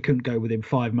they couldn't go within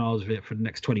 5 miles of it for the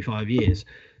next 25 years.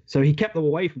 So he kept them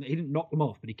away from it. He didn't knock them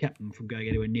off, but he kept them from going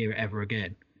anywhere near it ever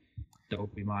again. That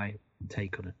would be my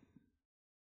take on it.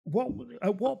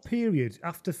 What period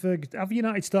after Ferguson have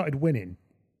United started winning?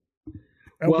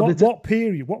 What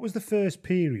period? What was the first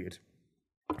period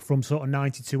from sort of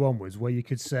 92 onwards where you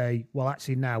could say, well,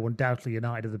 actually now undoubtedly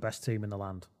United are the best team in the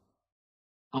land?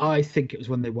 I think it was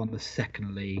when they won the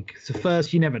second league. So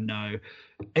first, you never know.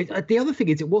 The other thing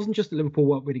is, it wasn't just that Liverpool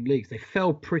weren't winning leagues. They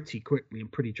fell pretty quickly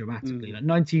and pretty dramatically. Like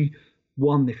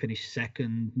 91, they finished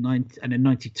second, and then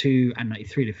 92 and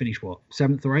 93, they finished,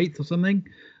 7th or 8th or something?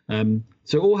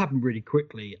 So it all happened really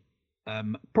quickly.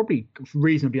 Probably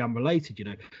reasonably unrelated,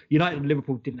 United and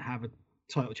Liverpool didn't have a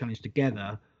title challenge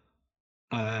together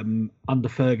under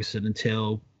Ferguson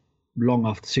until long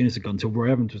after Souness had gone, until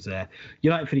Roy Evans was there.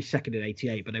 United finished second in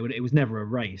 '88, but it was never a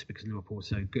race because Liverpool was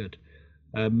so good.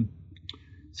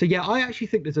 So yeah, I actually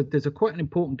think there's a quite an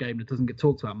important game that doesn't get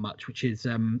talked about much, which is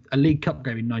a League Cup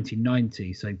game in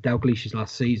 1990, so Dalglish's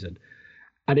last season,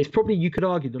 and it's probably, you could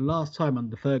argue, the last time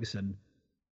under Ferguson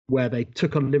where they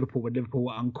took on Liverpool when Liverpool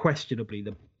were unquestionably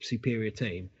the superior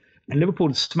team. And Liverpool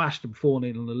had smashed them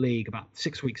 4-0 in the league about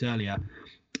 6 weeks earlier.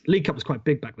 League Cup was quite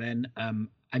big back then.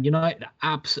 And United,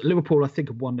 Liverpool, I think,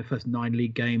 had won their first 9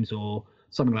 league games or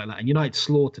something like that. And United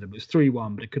slaughtered them. It was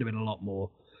 3-1, but it could have been a lot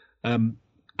more. And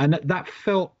that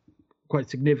felt quite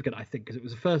significant, I think, because it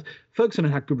was the first. Ferguson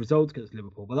had good results against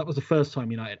Liverpool, but that was the first time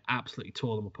United absolutely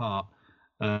tore them apart.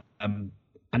 And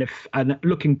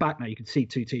looking back now, you can see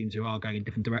two teams who are going in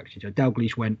different directions.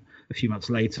 Dalglish went a few months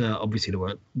later. Obviously, there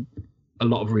were a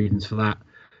lot of reasons for that.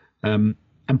 And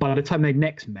by the time they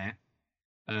next met,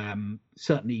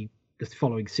 certainly the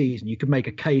following season, you could make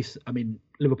a case. I mean,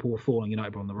 Liverpool were falling,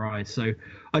 United were on the rise. So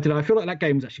I don't know. I feel like that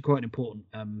game was actually quite an important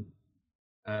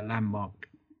landmark.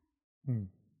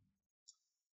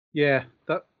 Yeah,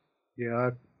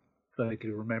 I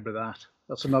vaguely remember that.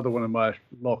 That's another one in my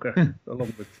locker,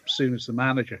 along with Soon as the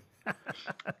manager.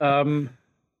 Well,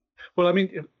 I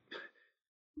mean,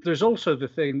 there's also the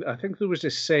thing. I think there was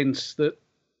this sense that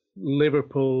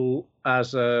Liverpool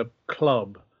as a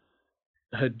club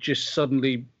had just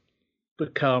suddenly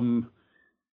become,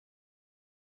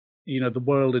 the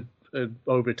world had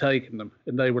overtaken them,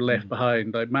 and they were left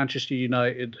behind. Like Manchester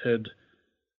United had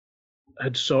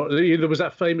there was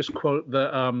that famous quote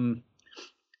that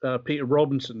Peter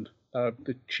Robinson,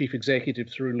 the chief executive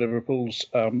through Liverpool's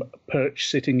Perch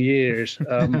sitting years,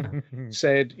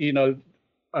 said,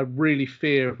 I really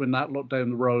fear when that lot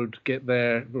down the road get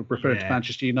there, referring to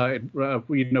Manchester United,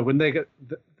 when they get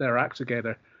their act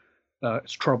together,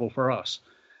 it's trouble for us.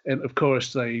 And of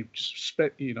course, they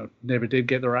never did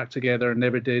get their act together,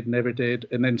 never did.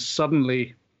 And then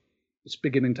suddenly it's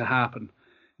beginning to happen.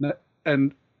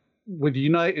 And with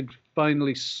United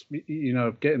finally,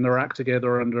 getting their act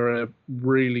together under a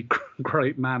really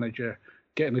great manager,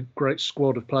 getting a great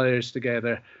squad of players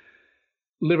together,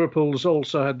 Liverpool's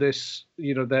also had this,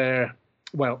 so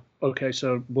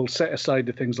we'll set aside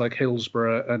the things like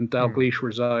Hillsborough and Dalglish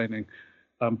resigning.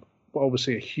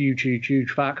 Obviously a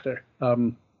huge factor.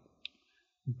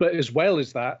 But as well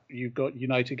as that, you've got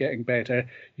United getting better.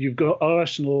 You've got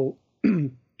Arsenal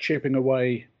chipping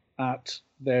away at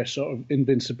their sort of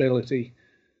invincibility,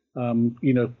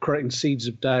 creating seeds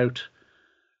of doubt.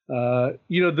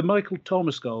 The Michael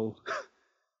Thomas goal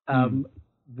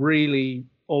really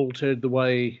altered the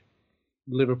way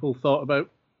Liverpool thought about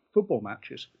football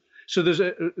matches. So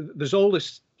there's all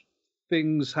this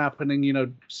things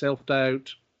happening,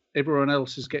 self-doubt. Everyone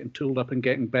else is getting tooled up and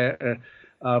getting better.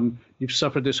 You've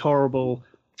suffered this horrible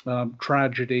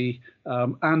tragedy,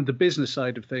 and the business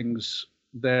side of things,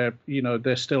 they're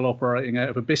still operating out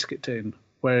of a biscuit tin,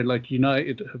 where like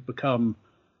United have become,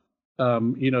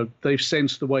 they've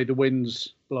sensed the way the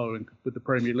wind's blowing with the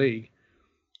Premier League.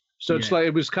 So it's like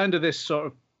it was kind of this sort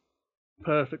of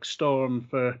perfect storm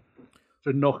for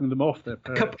knocking them off their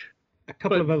perch.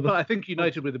 But I think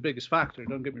United were the biggest factor.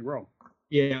 Don't get me wrong.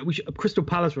 Yeah, Crystal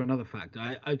Palace were another factor.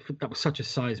 I think that was such a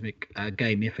seismic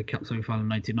game, the FA Cup semi-final in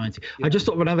 1990. Yeah. I just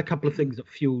thought of another couple of things that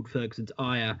fueled Ferguson's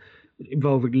ire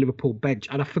involving Liverpool bench.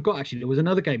 And I forgot, actually, there was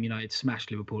another game United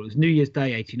smashed Liverpool. It was New Year's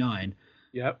Day, 89.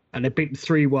 Yeah. And they beat them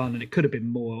 3-1, and it could have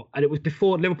been more. And it was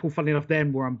before Liverpool, funnily enough,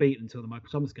 then were unbeaten until the Michael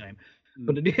Thomas game.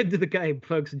 But at the end of the game,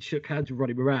 Ferguson shook hands with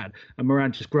Ronnie Moran, and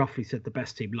Moran just gruffly said the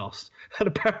best team lost. And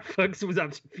apparently Ferguson was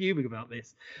absolutely fuming about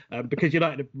this because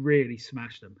United had really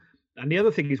smashed them. And the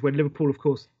other thing is when Liverpool, of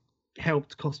course,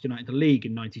 helped cost United the league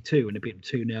in 92, and they beat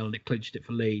them 2-0, and it clinched it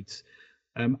for Leeds.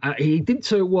 He didn't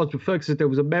say it was, but Ferguson said there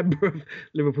was a member of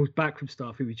Liverpool's backroom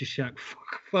staff who was just shouting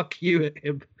fuck you at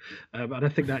him. And I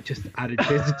think that just added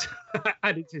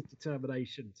to his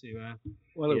determination to...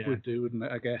 it would do, wouldn't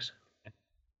it, I guess?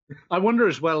 I wonder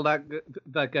as well that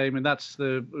game, and that's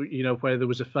the where there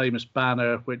was a famous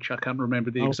banner, which I can't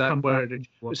remember the exact word. It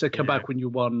said "Come back when you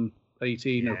won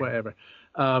 18" or whatever.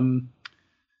 I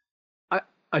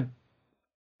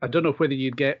don't know whether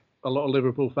you'd get a lot of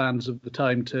Liverpool fans of the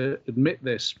time to admit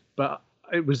this, but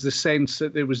it was the sense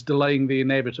that it was delaying the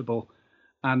inevitable,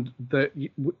 and that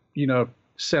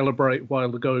celebrate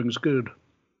while the going's good,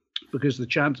 because the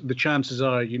chances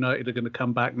are United are going to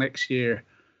come back next year.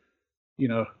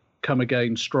 Come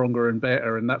again stronger and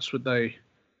better, and that's what they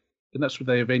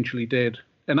eventually did.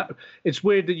 And it's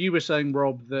weird that you were saying,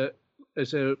 Rob, that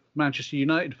as a Manchester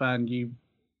United fan, you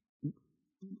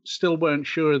still weren't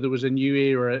sure there was a new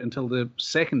era until the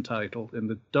second title in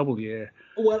the double year.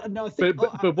 Well, no, I think,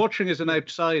 but watching as an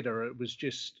outsider, it was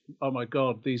just, oh my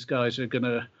God, these guys are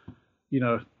gonna,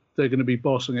 they're gonna be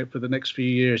bossing it for the next few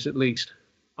years at least.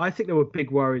 I think there were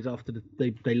big worries after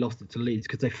they lost it to Leeds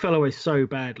because they fell away so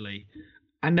badly.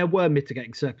 And there were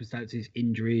mitigating circumstances,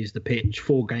 injuries, the pitch,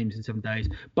 4 games in 7 days.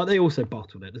 But they also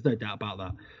bottled it. There's no doubt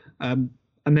about that.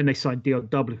 and then they signed Dion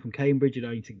Dublin from Cambridge. You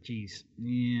know, you think, geez,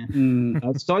 yeah.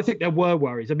 So I think there were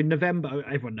worries. I mean, November,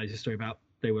 everyone knows the story about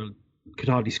could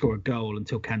hardly score a goal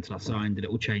until Cantona signed, and it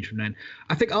all changed from then.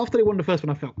 I think after they won the first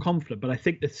one, I felt confident, but I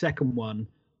think the second one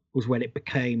was when it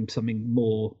became something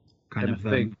more kind of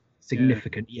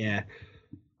significant. Yeah,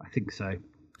 I think so.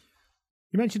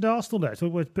 You mentioned Arsenal there,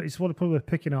 so it's probably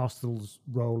picking Arsenal's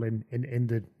role in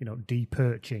the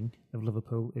de-perching of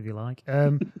Liverpool, if you like.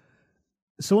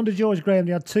 So under George Graham,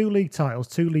 they had 2 league titles,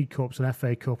 2 league cups, an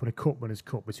FA Cup and a Cup Winners'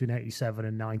 Cup between 87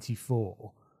 and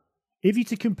 94. If you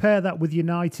to compare that with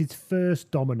United's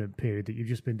first dominant period that you've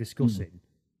just been discussing,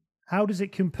 how does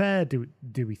it compare? Do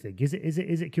we think is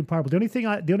it comparable?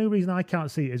 The only reason I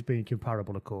can't see it as being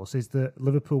comparable, of course, is that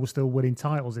Liverpool was still winning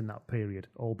titles in that period,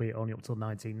 albeit only up till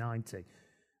 1990.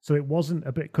 So it wasn't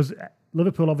a bit because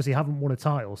Liverpool obviously haven't won a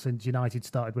title since United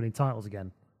started winning titles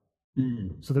again.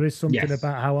 So there is something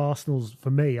about how Arsenal's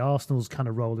kind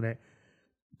of role in it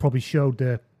probably showed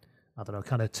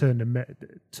kind of turned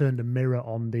the mirror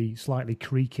on the slightly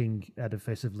creaking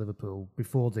edifice of Liverpool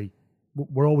before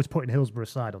we're always putting Hillsborough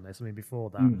aside on this. I mean, before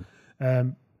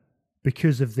that,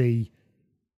 because of did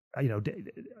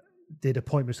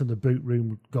appointments in the boot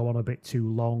room go on a bit too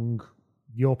long?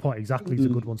 Your point exactly is a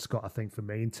good one, Scott, I think, for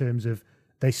me, in terms of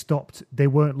they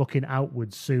weren't looking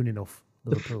outwards soon enough,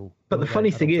 Liverpool. But the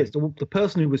funny thing is, the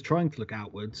person who was trying to look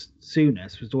outwards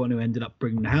soonest was the one who ended up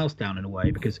bringing the house down in a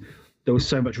way, because there was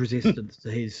so much resistance to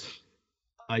his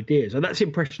ideas. And that's the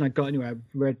impression I got anyway. I've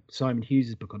read Simon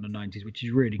Hughes' book on the 90s, which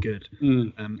is really good.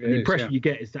 The impression you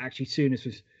get is that actually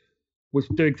Souness was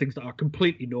doing things that are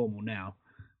completely normal now,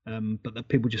 but that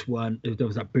people just weren't. There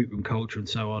was that boot room culture and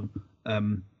so on.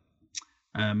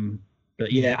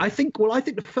 But yeah, I think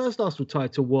the first Arsenal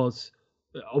title was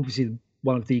obviously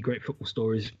one of the great football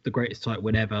stories, the greatest title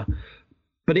win ever.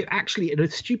 But it actually, in a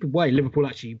stupid way, Liverpool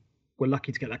actually were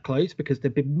lucky to get that close because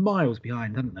they'd been miles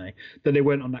behind, hadn't they? Then they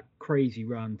went on that crazy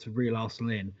run to reel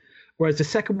Arsenal in. Whereas the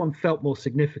second one felt more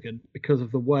significant because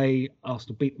of the way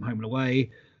Arsenal beat them home and away,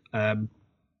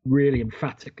 really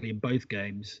emphatically in both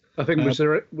games. I think was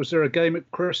there a game at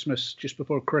Christmas, just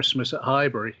before Christmas at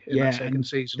Highbury in that second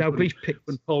season? Dalglish picked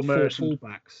Paul Merson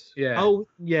fullbacks. Yeah. Oh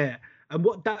yeah. And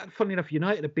funnily enough,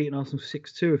 United had beaten Arsenal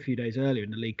 6-2 a few days earlier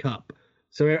in the League Cup.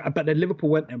 So, but then Liverpool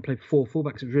went there and played 4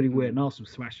 fullbacks. It was really weird. And Arsenal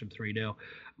smashed them 3-0.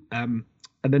 And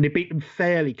then they beat them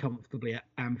fairly comfortably at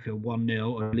Anfield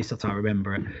 1-0, or at least that's how I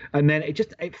remember it. And then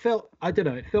it felt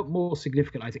more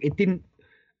significant. I think it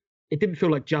didn't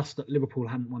feel like just that Liverpool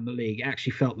hadn't won the league. It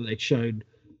actually felt that they'd shown,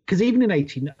 because even in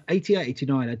 88,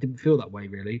 89, I didn't feel that way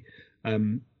really.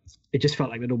 It just felt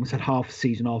like they'd almost had half a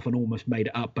season off and almost made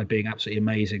it up by being absolutely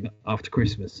amazing after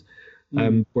Christmas.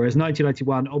 Whereas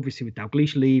 1991, obviously with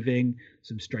Dalglish leaving,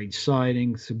 some strange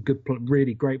signings, some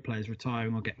really great players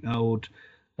retiring or getting old,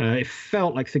 it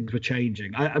felt like things were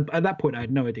changing. At that point, I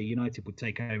had no idea United would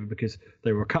take over because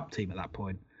they were a cup team at that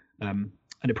point. And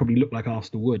it probably looked like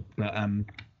Arsenal would. But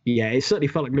yeah, it certainly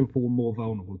felt like Liverpool were more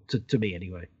vulnerable, to me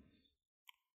anyway.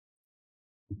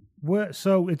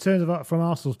 So in terms of from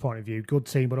Arsenal's point of view, good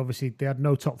team, but obviously they had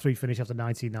no top 3 finish after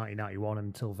 1990-91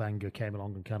 until Wenger came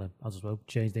along and kind of, as well,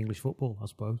 changed English football, I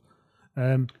suppose.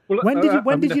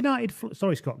 When did United?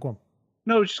 Sorry, Scott, go on.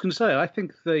 No, I was just going to say, I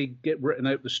think they get written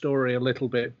out the story a little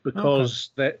bit because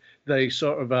they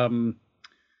sort of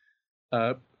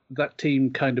that team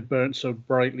kind of burnt so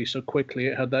brightly so quickly.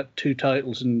 It had that 2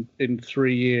 titles in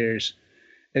 3 years,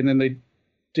 and then they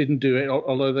didn't do it,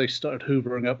 although they started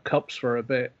hoovering up cups for a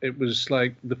bit. It was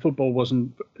like the football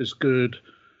wasn't as good.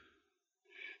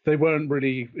 They weren't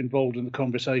really involved in the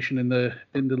conversation in the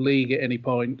league at any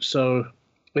point. So,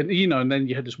 and then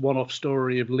you had this one-off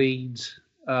story of Leeds.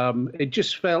 It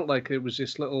just felt like it was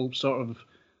this little sort of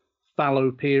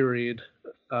fallow period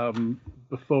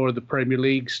before the Premier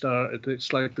League started.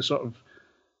 It's like the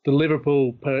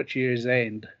Liverpool Perch year's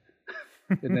end,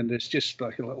 and then there's just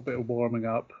like a little bit of warming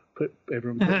up.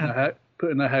 Everyone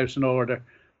putting their house in order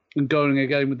and going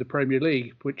again with the Premier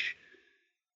League, which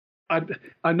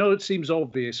I know it seems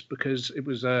obvious because it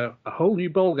was a whole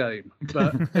new ball game,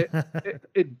 but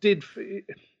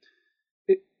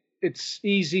it's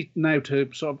easy now to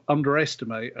sort of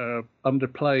underestimate or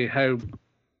underplay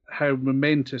how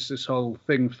momentous this whole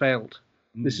thing felt.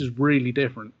 This is really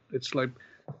different. It's like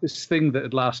this thing that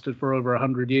had lasted for over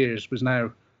 100 years was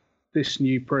now this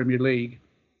new Premier League.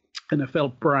 And it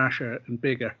felt brasher and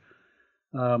bigger.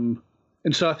 And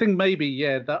so I think maybe,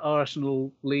 that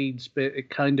Arsenal Leeds bit, it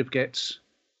kind of gets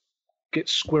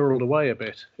squirreled away a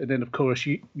bit. And then, of course,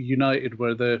 United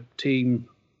were the team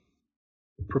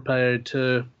prepared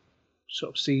to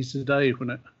sort of seize the day when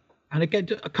it And again,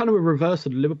 kind of a reverse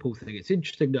of the Liverpool thing. It's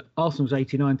interesting that Arsenal's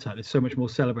 89 title is so much more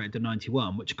celebrated than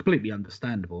 91, which is completely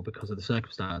understandable because of the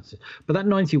circumstances. But that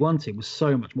 91 team was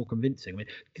so much more convincing. I mean,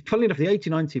 funnily enough, the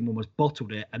 89 team almost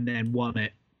bottled it and then won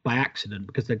it by accident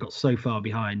because they got so far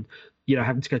behind,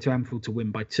 having to go to Anfield to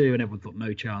win by 2 and everyone thought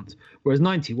no chance. Whereas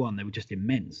 91, they were just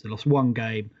immense. They lost one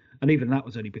game. And even that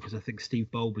was only because I think Steve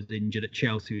Bold was injured at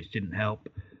Chelsea, which didn't help.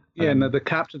 Yeah, and the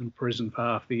captain in prison for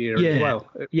half the year as well.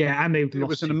 And it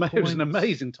was an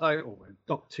amazing title win.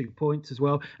 Got 2 points as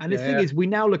well. And the thing is, we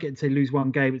now look at it and say lose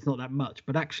one game, it's not that much.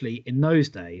 But actually, in those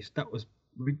days, that was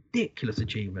ridiculous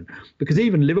achievement. Because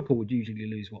even Liverpool would usually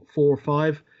lose, 4 or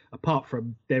 5? Apart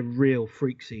from their real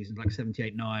freak seasons like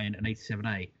 78-9 and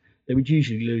 87-8. They would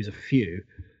usually lose a few.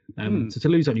 So to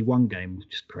lose only one game was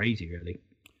just crazy, really.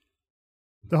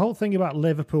 The whole thing about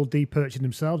Liverpool de-perching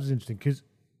themselves is interesting because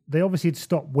they obviously had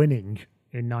stopped winning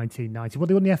in 1990. Well,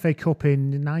 they won the FA Cup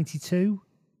in 92.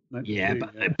 Yeah,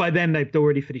 but by then they'd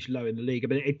already finished low in the league. I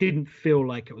mean, it didn't feel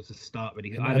like it was a start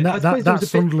really. And that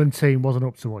Sunderland team wasn't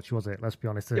up to much, was it? Let's be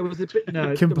honest. There was a bit.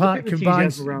 No,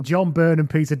 combined John Byrne and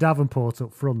Peter Davenport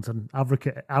up front, and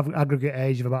aggregate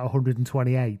age of about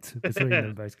 128 between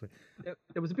them, basically.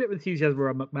 There was a bit of enthusiasm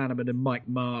around McManaman and Mike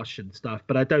Marsh and stuff,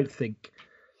 but I don't think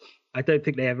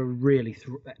they ever really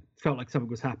felt like something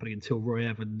was happening until Roy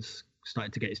Evans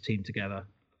started to get his team together.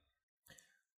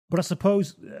 But I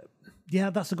suppose,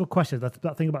 that's a good question.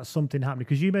 That thing about something happening,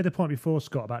 because you made a point before,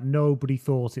 Scott, about nobody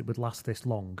thought it would last this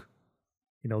long.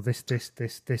 This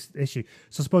issue.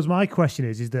 So I suppose my question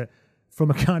is that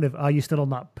from a kind of, are you still on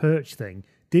that perch thing?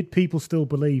 Did people still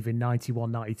believe in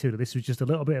 91, 92 that this was just a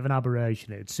little bit of an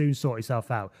aberration? It'd soon sort itself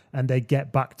out, and they'd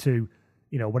get back to,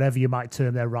 whatever you might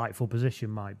term their rightful position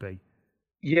might be.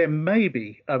 Yeah,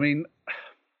 maybe. I mean,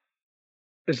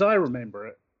 as I remember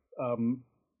it,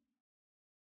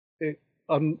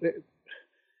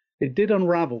 it did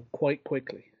unravel quite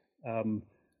quickly. And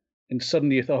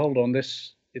suddenly you thought, hold on,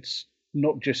 it's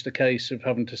not just a case of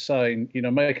having to sign,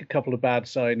 make a couple of bad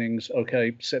signings,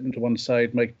 okay, set them to one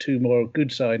side, make 2 more good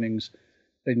signings,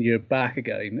 then you're back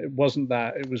again. It wasn't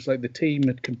that. It was like the team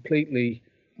had completely,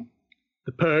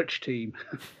 the Perch team,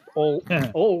 all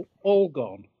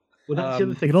gone. Well, that's the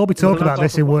other thing. You'll all be talking about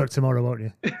this in work tomorrow, won't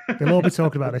you? You'll all be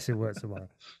talking about this in work tomorrow.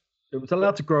 It was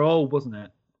allowed to grow old, wasn't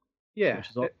it? Yeah.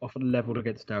 Which is often levelled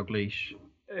against Dalglish.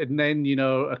 And then,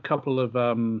 a couple of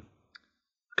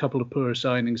poor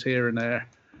signings here and there.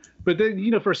 But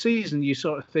then, for a season, you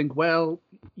sort of think, well,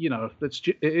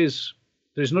 there's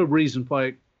no reason why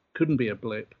it couldn't be a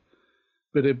blip.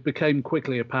 But it became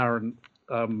quickly apparent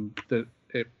that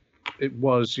it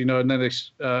was, and then they,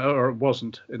 or it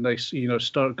wasn't, and they,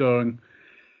 start going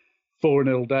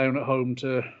 4-0 down at home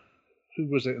to, who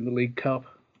was it in the League Cup?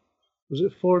 Was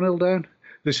it 4-0 down?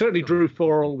 They certainly drew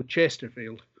 4-all with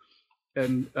Chesterfield,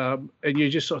 and you're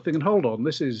just sort of thinking, hold on,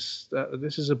 this is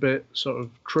a bit sort of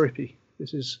trippy.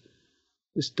 This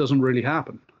doesn't really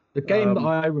happen. The game that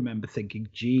I remember thinking,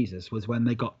 Jesus, was when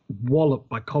they got walloped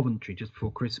by Coventry just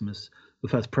before Christmas, the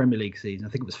first Premier League season. I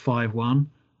think it was 5-1.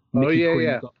 Mickey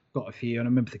Quinn got a few, and I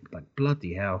remember thinking, like,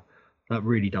 bloody hell, that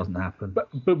really doesn't happen. But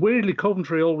weirdly,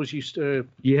 Coventry always used to.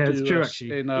 Yeah, it's true,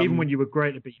 actually. Even when you were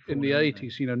great at beat in the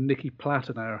 80s, Nicky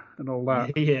Plattenauer and all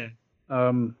that. Yeah.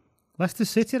 Leicester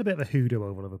City had a bit of a hoodoo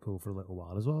over Liverpool for a little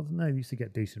while as well, didn't they? They used to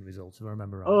get decent results, if I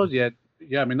remember right. Oh, yeah.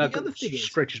 Yeah, I mean, that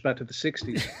stretches back to the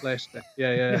 60s, Leicester.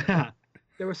 Yeah.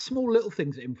 There are small little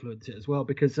things that influence it as well,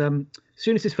 because as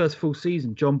soon as his first full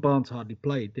season, John Barnes hardly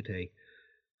played, did he?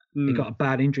 He got a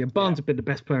bad injury, and Barnes had been the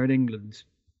best player in England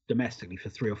domestically for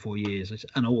 3 or 4 years. He's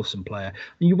an awesome player.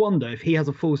 And you wonder, if he has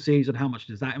a full season, how much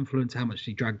does that influence? How much does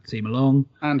he drag the team along?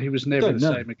 And he was never the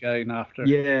same again after.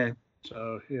 Yeah.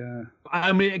 So, yeah.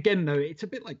 I mean, again, though, it's a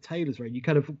bit like Taylor's reign. You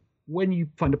kind of, when you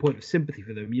find a point of sympathy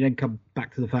for them, you then come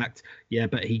back to the fact,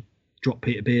 but he dropped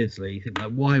Peter Beardsley. You think,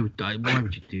 like, why would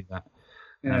you do that?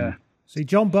 Yeah. See,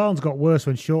 John Barnes got worse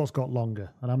when shorts got longer,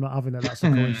 and I'm not having that's a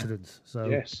coincidence. So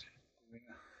yes.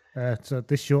 So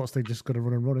this shorts thing just got to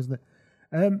run and run, isn't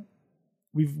it?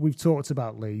 We've talked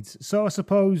about Leeds, so I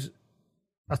suppose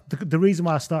the reason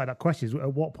why I started that question is,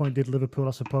 at what point did Liverpool,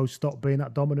 I suppose, stop being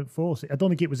that dominant force? I don't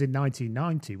think it was in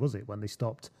 1990, was it, when they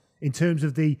stopped? In terms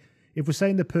of if we're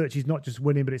saying the perch is not just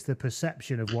winning, but it's the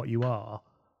perception of what you are.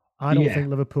 I don't think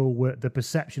Liverpool were the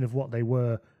perception of what they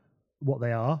were, what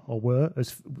they are or were,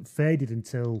 has faded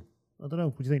until, I don't know,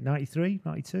 what do you think, 93,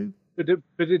 92? But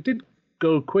it did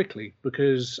go quickly,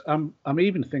 because I'm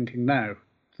even thinking now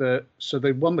that, so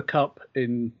they won the cup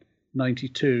in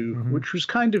 92, which was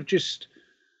kind of just,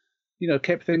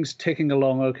 kept things ticking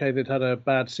along. Okay, they'd had a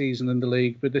bad season in the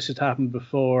league, but this had happened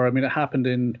before. I mean, it happened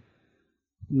in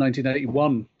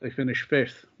 1981, they finished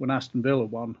fifth when Aston Villa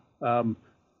won.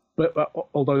 But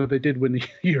although they did win the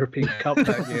European Cup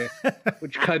that year,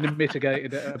 which kind of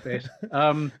mitigated it a bit.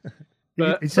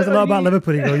 It says a lot about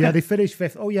Liverpool. You go, yeah, they finished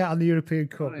fifth. Oh yeah, on the European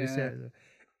Cup. Yeah.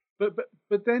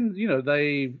 But then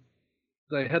they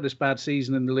had this bad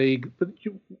season in the league, but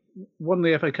you won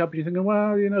the FA Cup. And you're thinking,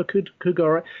 well, could go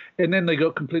all right. And then they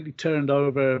got completely turned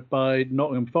over by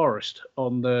Nottingham Forest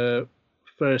on the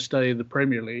first day of the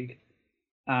Premier League,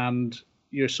 and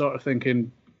you're sort of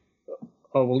thinking,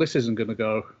 oh well, this isn't going to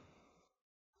go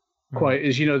quite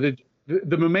as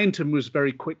the momentum was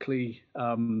very quickly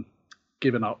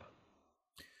given up.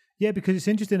 Yeah, because it's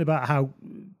interesting about how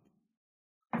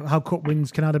cup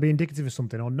wins can either be indicative of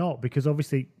something or not. Because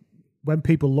obviously, when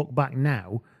people look back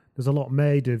now, there's a lot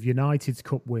made of United's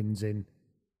cup wins in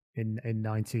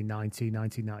 1990,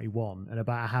 1991, and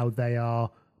about how they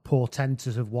are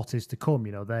portentous of what is to come.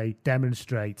 They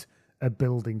demonstrate a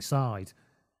building side.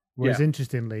 Whereas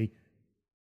interestingly,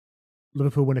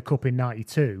 Liverpool win a cup in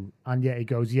 92, and yet he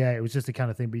goes, yeah, it was just the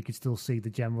kind of thing, but you could still see the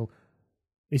general.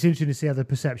 It's interesting to see how the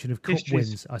perception of cup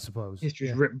wins, I suppose.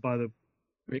 History's written by the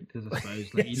victors, I suppose.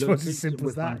 It's as simple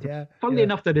as that, yeah. Funnily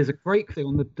enough, though, there's a great thing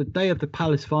on the day of the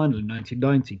Palace final in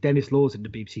 1990. Dennis Law's in the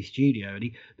BBC studio,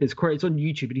 and there's quote, it's on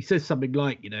YouTube, and he says something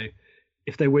like,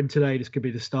 if they win today, this could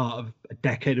be the start of a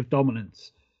decade of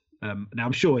dominance. Now,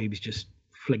 I'm sure he was just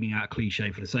flinging out a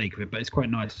cliche for the sake of it, but it's quite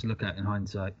nice to look at in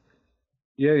hindsight.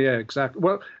 Yeah, exactly.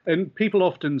 Well, and people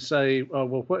often say, oh,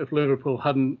 well, what if Liverpool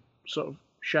hadn't sort of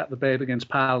shat the bed against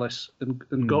Palace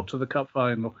and got to the cup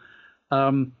final?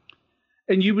 And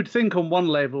you would think on one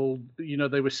level,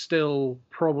 they were still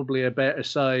probably a better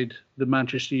side than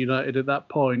Manchester United at that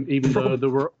point, even though they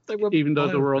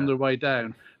were on their way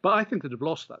down. But I think they'd have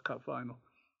lost that cup final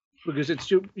because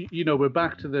it's we're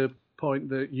back to the point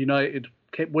that United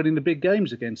kept winning the big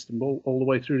games against them all the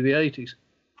way through the 80s.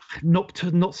 Not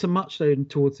so much though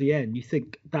towards the end. You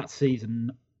think that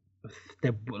season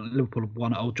Liverpool have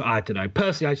won at Old Trafford. I don't know.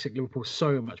 Personally, I just think Liverpool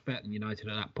so much better than United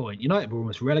at that point. United were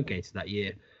almost relegated that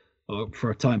year, or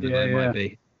for a time, but they might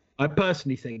be. I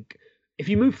personally think if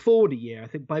you move forward a year, I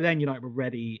think by then United were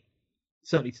ready,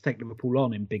 certainly to take Liverpool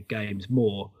on in big games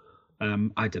more.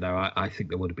 I don't know. I think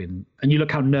there would have been, and you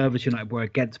look how nervous United were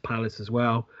against Palace as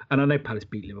well. And I know Palace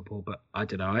beat Liverpool, but I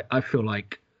don't know. I feel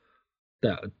like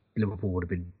that Liverpool would have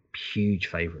been huge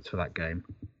favourites for that game.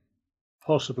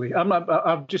 Possibly.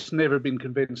 I've just never been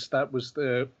convinced that was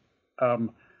the.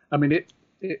 It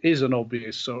is an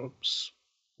obvious sort of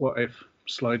what if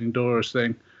sliding doors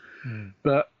thing,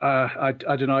 but I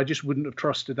don't know. I just wouldn't have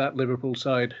trusted that Liverpool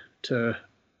side to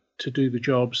do the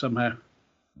job somehow.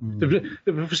 They,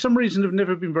 for some reason, have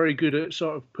never been very good at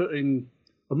sort of putting,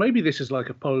 or maybe this is like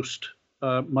a post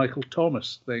Michael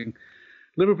Thomas thing.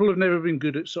 Liverpool have never been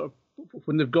good at sort of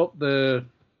when they've got the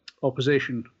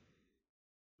opposition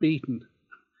beaten,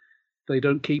 they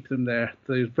don't keep them there.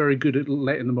 They're very good at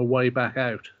letting them away back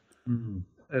out.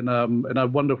 And I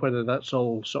wonder whether that's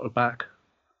all sort of back.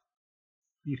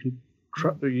 You can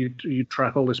you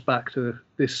track all this back to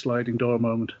this sliding door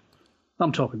moment.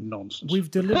 I'm talking nonsense.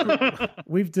 We've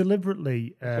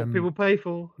deliberately what people pay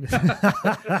for.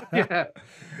 yeah.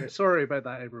 Sorry about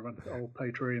that, everyone. Old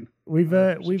Patreon. We've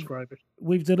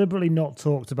deliberately not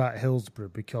talked about Hillsborough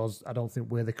because I don't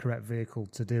think we're the correct vehicle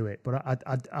to do it. But I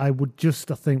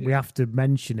think we have to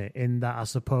mention it in that I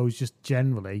suppose just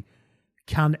generally,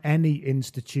 can any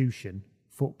institution,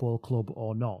 football club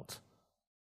or not,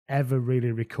 ever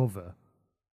really recover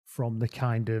from the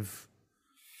kind of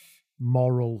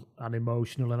moral and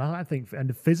emotional and I think and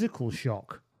the physical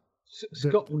shock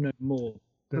Scott will know more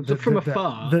from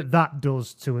afar that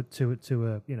does to a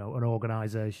an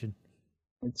organisation.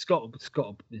 And Scott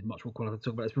is much more qualified to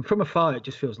talk about this, but from afar it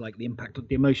just feels like the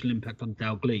emotional impact on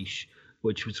Dalglish,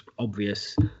 which was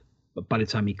obvious by the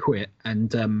time he quit, and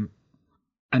then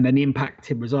the impact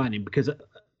him resigning, because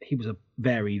he was a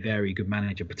very, very good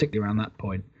manager, particularly around that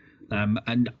point.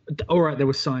 And all right, there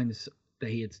were signs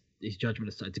that his judgment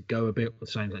had started to go a bit with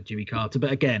signs like Jimmy Carter,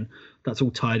 but again, that's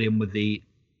all tied in with the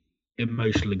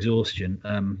emotional exhaustion.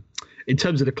 In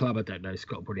terms of the club, I don't know.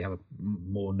 Scott will probably know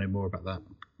more about that.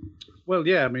 Well,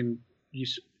 yeah, I mean,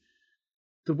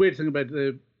 the weird thing about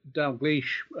the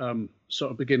Dalglish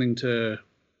sort of beginning to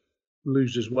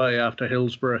lose his way after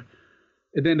Hillsborough,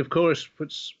 and then of course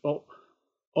what's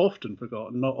often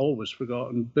forgotten, not always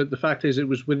forgotten, but the fact is it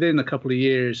was within a couple of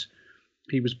years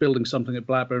he was building something at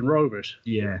Blackburn Rovers.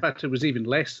 Yeah. In fact, it was even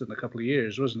less than a couple of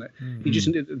years, wasn't it?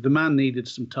 Mm-hmm. The man needed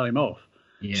some time off.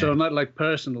 Yeah. So on that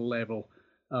personal level,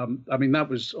 that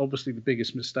was obviously the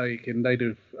biggest mistake, and they'd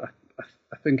have.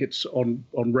 I think it's on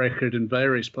record in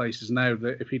various places now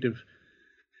that if he'd have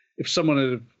if someone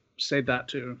had said that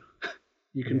to him,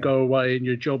 you can go away and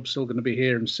your job's still going to be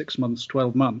here in 6 months,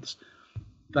 12 months,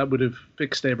 that would have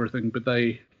fixed everything. But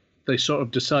they sort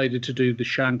of decided to do the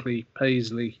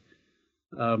Shankly-Paisley,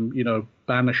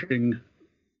 banishing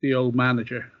the old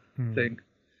manager thing.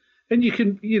 And you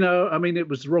can, I mean, it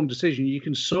was the wrong decision. You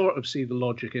can sort of see the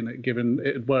logic in it, given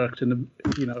it had worked in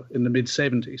the mid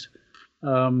 70s.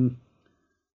 And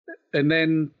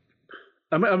then,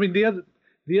 I mean,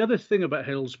 the other thing about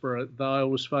Hillsborough that I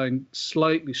always find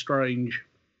slightly strange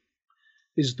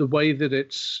is the way that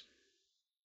it's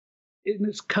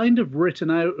kind of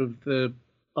written out of the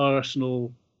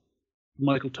Arsenal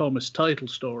Michael Thomas title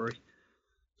story,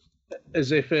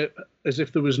 as if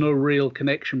there was no real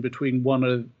connection between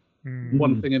one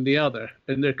thing and the other,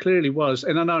 and there clearly was.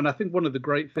 And I think one of the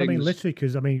great things. I mean, literally,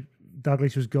 because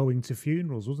Dalglish was going to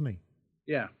funerals, wasn't he?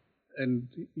 Yeah, and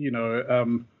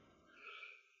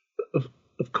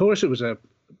of course it was a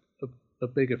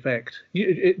big effect.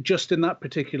 Just in that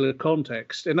particular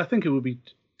context, and I think it would be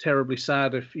terribly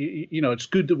sad if it's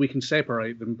good that we can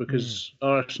separate them, because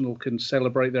Arsenal can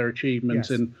celebrate their achievements,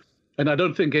 and I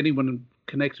don't think anyone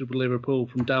connected with Liverpool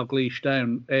from Dalglish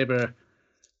down ever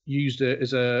used it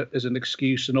as an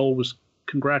excuse and always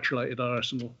congratulated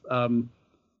Arsenal.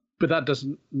 But that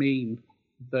doesn't mean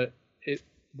that it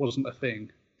wasn't a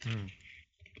thing.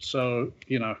 So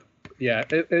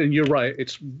and you're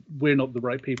right. We're not the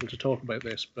right people to talk about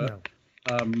this, but.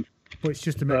 No. But it's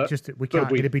just we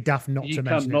can't. It'd be daft not to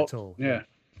mention it at all. Yeah.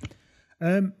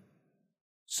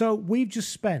 So we've just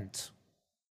spent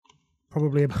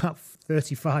probably about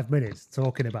 35 minutes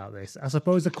talking about this. I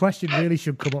suppose the question really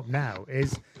should come up now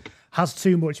is, has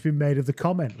too much been made of the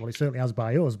comment? Well, it certainly has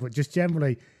by us, but just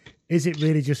generally, is it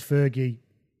really just Fergie,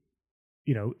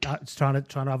 trying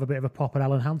to have a bit of a pop at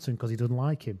Alan Hansen because he doesn't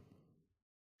like him?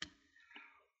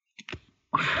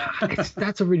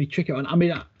 That's a really tricky one. I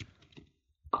mean,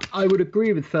 I would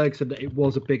agree with Ferguson that it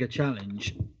was a bigger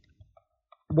challenge.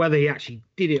 Whether he actually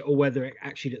did it or whether it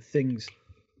actually that things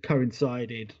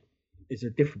coincided is a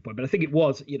different point. But I think it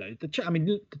was,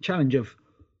 the challenge of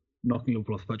knocking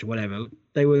Liverpool off the perch or whatever.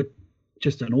 They were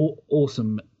just an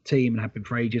awesome team and had been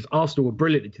for ages. Arsenal were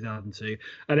brilliant in 2002,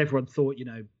 and everyone thought,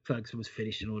 Ferguson was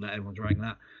finished and all that. Everyone's writing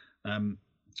that.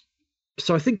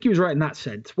 So I think he was right in that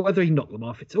sense. Whether he knocked them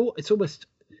off, it's almost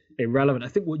irrelevant. I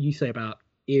think what you say about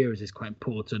eras is quite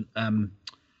important.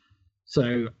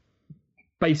 So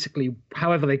basically,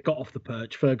 however they got off the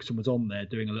perch, Ferguson was on there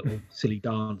doing a little silly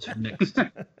dance for the next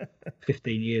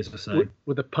 15 years or so.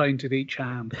 With a pint in each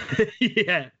hand.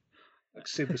 Yeah. Like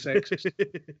Sid the Sexist.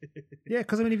 Yeah,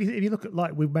 because I mean, if you look at,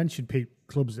 like we mentioned,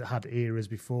 clubs that had eras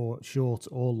before, short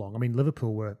or long. I mean,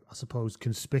 Liverpool were, I suppose,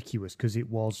 conspicuous because it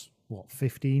was,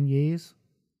 15 years?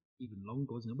 Even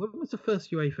longer, wasn't it? When was the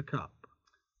first UEFA Cup?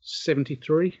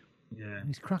 73. Yeah.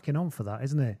 He's cracking on for that,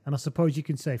 isn't he? And I suppose you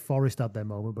can say Forest had their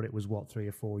moment, but it was, 3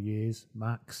 or 4 years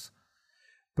max.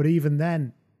 But even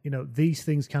then, these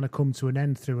things kind of come to an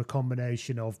end through a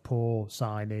combination of poor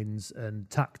signings and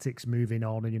tactics moving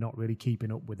on, and you're not really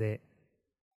keeping up with it.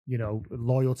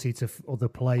 Loyalty to other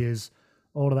players,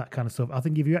 all of that kind of stuff. I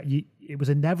think it was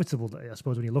inevitable that, I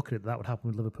suppose, when you look at it, that would happen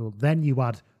with Liverpool. Then you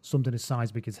add something as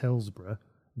seismic as Hillsborough.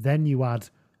 Then you add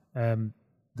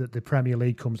that the Premier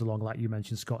League comes along, like you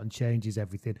mentioned, Scott, and changes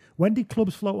everything. When did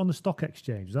clubs float on the stock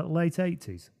exchange? Was that the late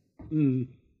 80s?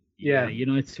 Yeah,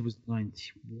 United was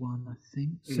 91, I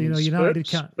think. So United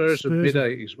Spurs were mid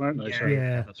 80s, weren't they?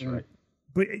 Yeah, that's right.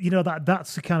 But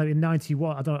that's the kind of in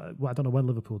 91. I don't know when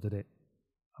Liverpool did it.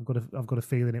 I've got a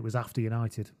feeling it was after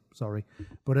United. Sorry,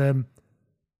 but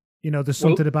there's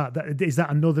something about that. Is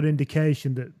that another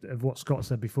indication of what Scott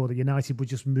said before, that United were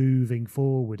just moving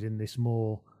forward in this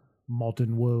more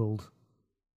modern world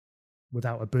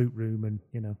without a boot room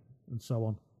and so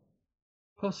on?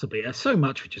 Possibly. So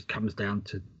much of it just comes down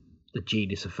to the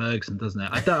genius of Ferguson, doesn't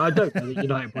it? I don't know that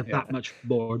United were that much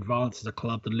more advanced as a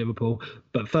club than Liverpool,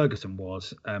 but Ferguson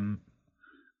was.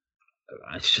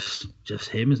 It's just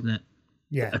him, isn't it?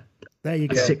 Yeah, there you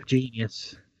go. A sick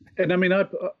genius. And I mean,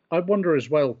 I wonder as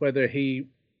well whether he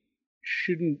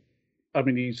shouldn't. I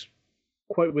mean, he's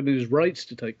quite within his rights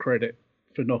to take credit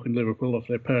for knocking Liverpool off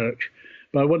their perch,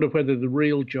 but I wonder whether the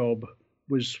real job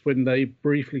was when they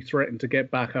briefly threatened to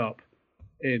get back up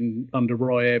under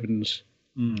Roy Evans,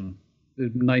 the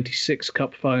 96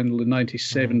 Cup final, the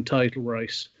 97 title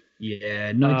race.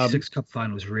 Yeah, 96 Cup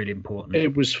final was really important.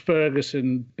 It was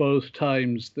Ferguson both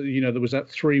times. There was that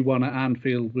 3-1 at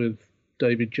Anfield with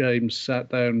David James sat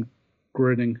down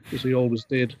grinning, as he always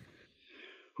did,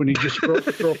 when he just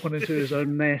dropped one into his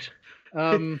own net.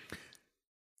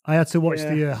 I had to watch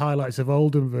the highlights of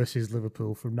Oldham versus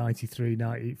Liverpool from 92,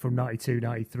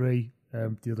 93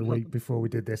 the other week before we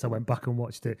did this. I went back and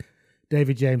watched it.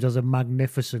 David James has a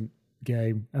magnificent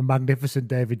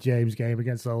David James game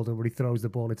against Oldham where he throws the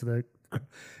ball into the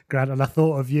ground. And I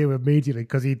thought of you immediately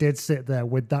because he did sit there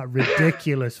with that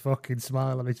ridiculous fucking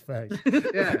smile on his face.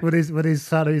 Yeah. with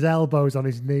his elbows on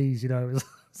his knees, you know. It was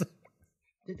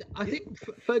I think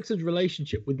Ferguson's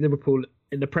relationship with Liverpool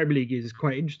in the Premier League is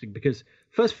quite interesting because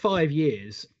first 5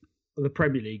 years of the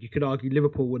Premier League, you could argue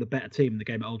Liverpool were the better team in the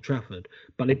game at Old Trafford,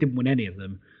 but they didn't win any of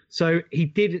them. So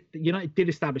United did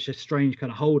establish a strange kind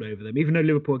of hold over them, even though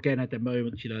Liverpool again had their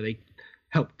moments. You know, they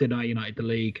helped deny United the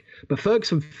league, but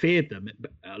Ferguson feared them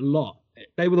a lot.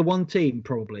 They were the one team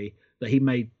probably that he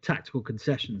made tactical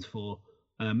concessions for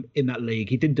in that league.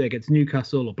 He didn't do it against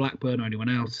Newcastle or Blackburn or anyone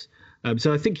else.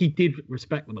 So I think he did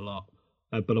respect them a lot,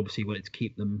 but obviously wanted to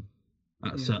keep them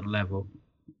at a certain level.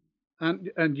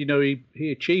 And you know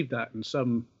he achieved that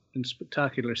in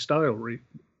spectacular style, really.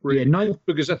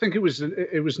 Because I think it was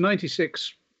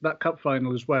 96, that cup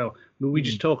final as well. But we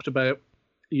just talked about,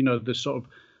 you know, the sort of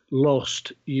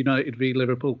lost United v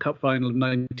Liverpool cup final of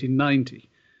 1990.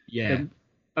 Yeah.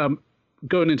 And,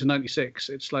 going into 96,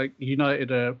 it's like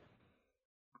United are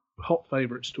hot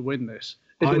favourites to win this.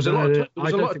 There was a lot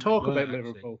of talk about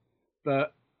Liverpool,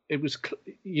 but it was,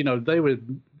 you know, they were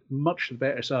much the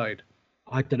better side.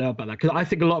 I don't know about that because I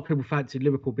think a lot of people fancied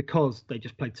Liverpool because they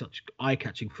just played such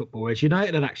eye-catching football. Whereas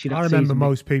United had actually. I remember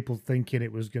most people thinking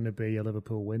it was going to be a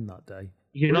Liverpool win that day.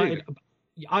 United,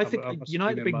 really? I think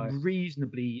United being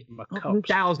reasonably.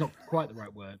 Dow's not quite the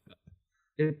right word, but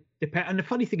it depends. And the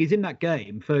funny thing is, in that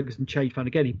game, Ferguson changed plan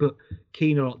again. He put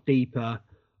Keane a lot deeper.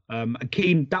 And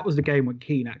Keane, that was the game when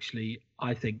Keane actually,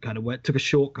 I think, kind of took a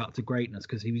shortcut to greatness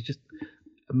because he was just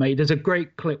made. There's a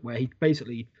great clip where he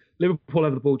basically. Liverpool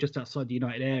over the ball just outside the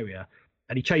United area,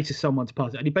 and he chases someone to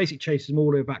pass it, and he basically chases them all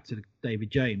the way back to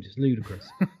David James. It's ludicrous.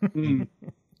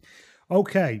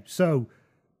 Okay, so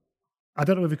I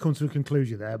don't know if it comes to a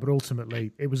conclusion there, but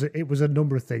ultimately it was a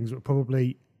number of things, but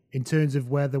probably in terms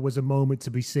of where there was a moment to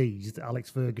be seized,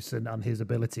 Alex Ferguson and his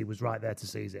ability was right there to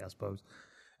seize it, I suppose.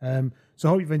 So I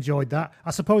hope you've enjoyed that. I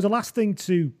suppose the last thing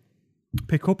to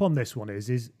pick up on this one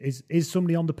is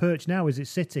somebody on the perch now? Is it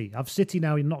City? Have City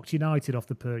now knocked United off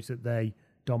the perch that they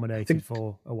dominated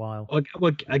for a while?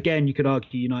 Well, again, you could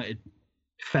argue United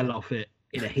fell off it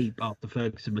in a heap after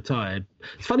Ferguson retired.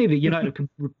 It's funny that United can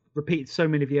repeat so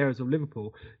many of the errors of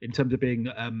Liverpool in terms of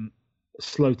being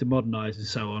slow to modernise and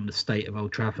so on, the state of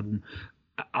Old Trafford. And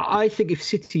I think if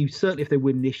City, certainly if they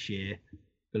win this year,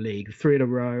 the league, 3 in a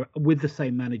row, with the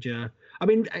same manager. I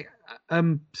mean,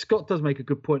 Scott does make a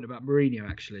good point about Mourinho,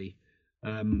 actually.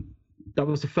 That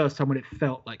was the first time when it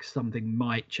felt like something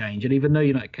might change. And even though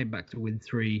United came back to win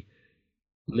 3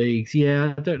 leagues,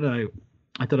 I don't know.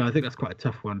 I think that's quite a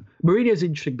tough one. Mourinho's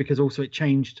interesting because also it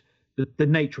changed, the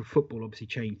nature of football obviously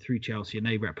changed through Chelsea, and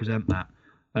they represent that.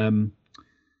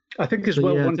 I think as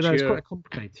well, it's quite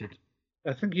complicated.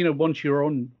 I think, once you're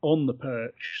on the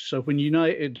perch, so when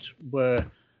United were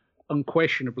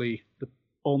unquestionably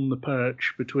on the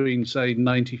perch between, say,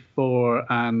 94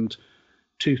 and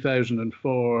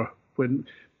 2004,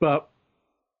 but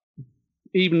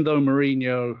even though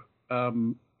Mourinho,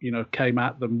 came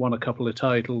at them, won a couple of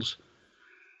titles,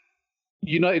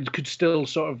 United could still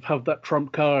sort of have that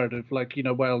trump card of like, you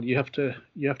have to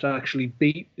actually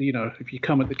beat, if you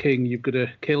come at the king, you've got to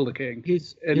kill the king.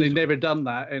 They've never done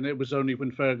that, and it was only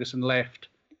when Ferguson left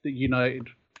that United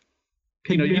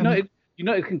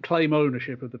can claim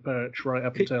ownership of the perch right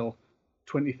up until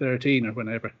 2013 or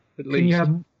whenever, at least.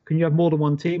 Can you have more than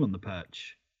one team on the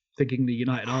perch? Thinking the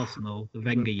United Arsenal, the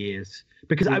Wenger years,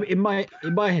 because in my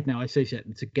head now I associate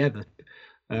them together.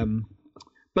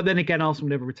 But then again, Arsenal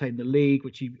never retained the league,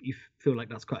 which you feel like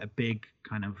that's quite a big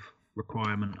kind of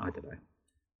requirement. I don't know.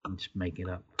 I'm just making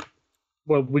it up.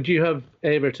 Well, would you have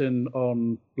Everton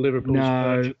on Liverpool's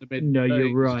perch at the mid? No,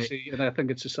 you're right. And I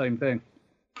think it's the same thing.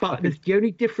 But the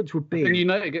only difference would be... I think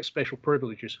United get special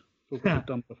privileges for what they've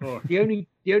done before. The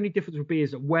only difference would be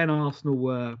is that when Arsenal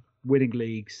were winning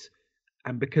leagues,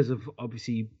 and because of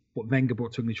obviously what Wenger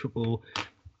brought to English football,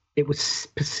 it was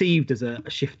perceived as a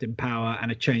shift in power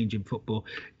and a change in football.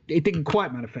 It didn't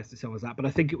quite manifest itself as that, but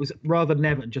I think it was rather than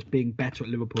Everton just being better at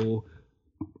Liverpool,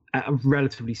 at a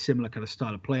relatively similar kind of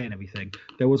style of play and everything,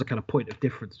 there was a kind of point of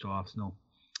difference to Arsenal.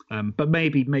 But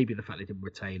maybe the fact they didn't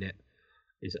retain it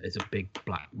is a big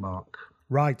black mark.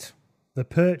 Right. The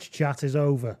perch chat is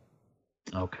over.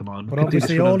 Oh, come on. But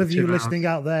obviously all of you listening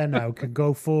out there now can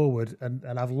go forward and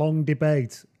have long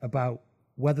debate about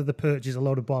whether the perch is a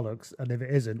load of bollocks, and if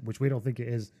it isn't, which we don't think it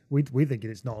is, we think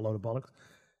it's not a load of bollocks,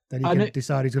 then you can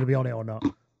decide he's going to be on it or not.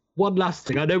 One last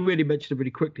thing, I don't really mention it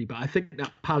really quickly, but I think that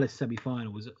Palace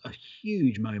semi-final was a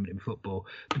huge moment in football.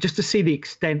 But just to see the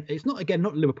extent, it's not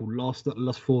Liverpool lost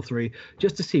 4-3,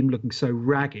 just to see him looking so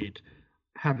ragged,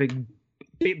 having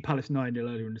beaten Palace 9-0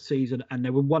 earlier in the season, and they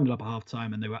were 1-0 up at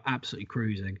half-time, and they were absolutely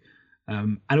cruising.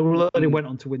 And although they went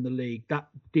on to win the league, that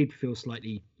did feel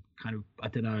slightly kind of, I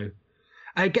don't know.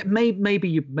 I get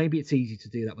maybe it's easy to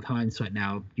do that with hindsight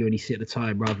now. You only see it at the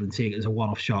time rather than seeing it as a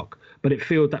one-off shock. But it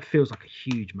feels like a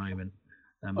huge moment.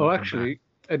 Actually,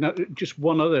 and just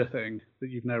one other thing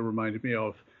that you've now reminded me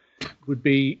of would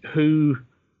be who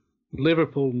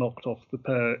Liverpool knocked off the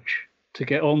perch to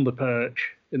get on the perch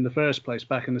in the first place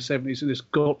back in the 70s, and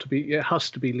it has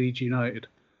to be Leeds United.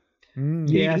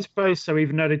 Yeah, I suppose so.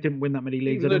 Even though they didn't win that many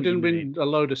leagues, they didn't win a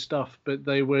load of stuff, but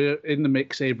they were in the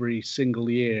mix every single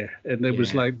year, and it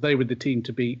was like they were the team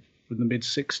to beat from the mid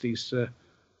 '60s.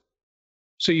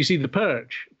 So you see, the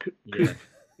perch.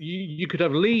 You could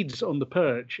have Leeds on the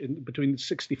perch in between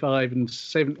 65 and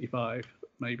 75,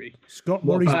 maybe. Scott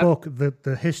Murray's book,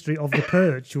 The History of the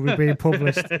Perch, will be being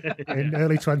published in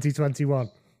early 2021.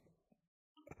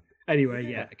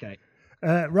 Anyway, okay.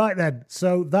 Right then,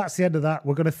 so that's the end of that.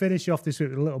 We're going to finish off this week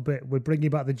with a little bit. We're bringing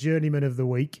back the Journeyman of the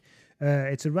Week.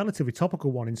 It's a relatively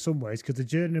topical one in some ways because the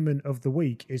Journeyman of the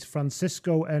Week is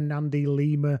Francisco Hernandi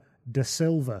Lima da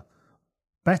Silva,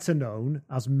 better known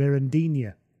as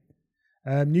Mirandinha.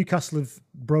 Newcastle have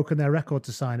broken their record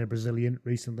to sign a Brazilian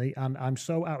recently, and I'm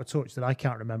so out of touch that I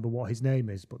can't remember what his name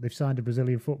is, but they've signed a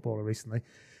Brazilian footballer recently.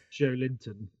 Joe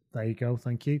Linton. There you go,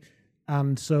 thank you.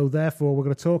 And so, therefore, we're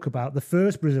going to talk about the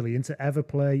first Brazilian to ever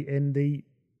play in the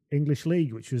English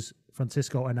League, which was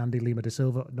Francisco Hernandi Lima da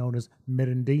Silva, known as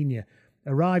Mirandinha.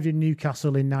 Arrived in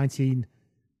Newcastle in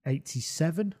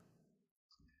 1987.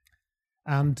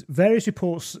 And various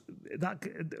reports,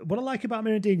 what I like about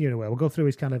Mirandinha in a way, we'll go through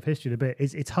his kind of history in a bit,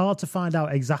 is it's hard to find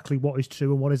out exactly what is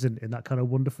true and what isn't in that kind of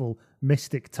wonderful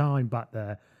mystic time back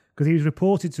there. Because he was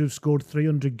reported to have scored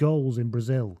 300 goals in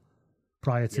Brazil.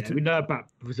 Prior to we know about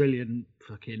Brazilian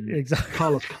fucking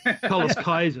Carlos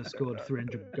Kaiser scored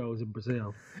 300 goals in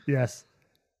Brazil. Yes,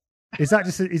 is that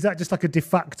just like a de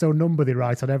facto number they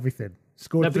write on everything?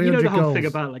 Scored 300 goals. You know the whole goals. thing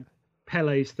about like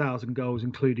Pele's 1,000 goals,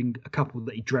 including a couple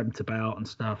that he dreamt about and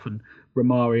stuff, and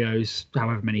Romario's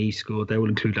however many he scored. They all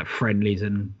include like friendlies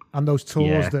and those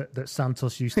tours that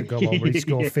Santos used to go on, where he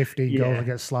scored 15 goals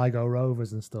against Sligo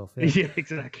Rovers and stuff. Yeah,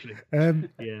 exactly.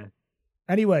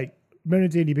 Anyway.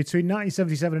 Mirandinha, between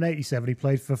 1977 and 87, he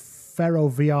played for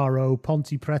Ferroviário,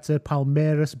 Ponte Preta,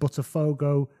 Palmeiras,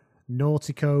 Botafogo,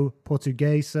 Náutico,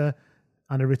 Portuguesa,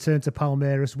 and a return to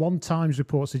Palmeiras. One Times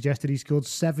report suggested he scored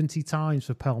 70 times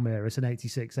for Palmeiras in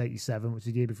 86-87, which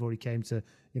is the year before he came to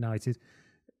United,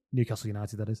 Newcastle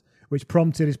United, that is, which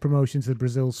prompted his promotion to the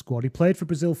Brazil squad. He played for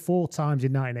Brazil 4 times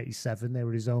in 1987. They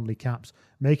were his only caps,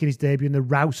 making his debut in the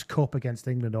Rouse Cup against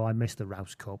England. Oh, I missed the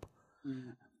Rouse Cup.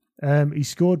 He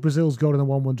scored Brazil's goal in the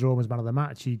 1-1 draw and was man of the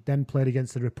match. He then played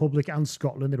against the Republic and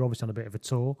Scotland. They were obviously on a bit of a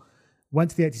tour. Went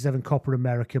to the 87 Copa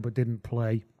America but didn't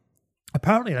play.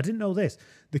 Apparently, I didn't know this,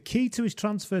 the key to his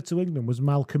transfer to England was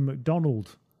Malcolm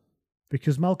McDonald,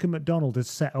 because Malcolm McDonald had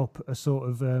set up a sort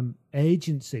of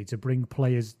agency to bring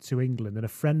players to England, and a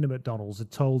friend of McDonald's had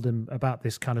told him about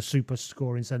this kind of super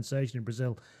scoring sensation in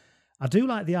Brazil. I do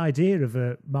like the idea of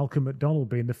Malcolm McDonald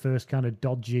being the first kind of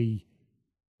dodgy...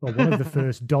 Well, one of the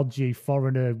first dodgy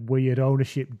foreigner, weird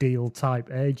ownership deal type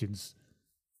agents.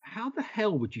 How the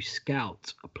hell would you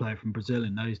scout a player from Brazil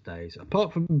in those days?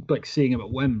 Apart from like seeing him at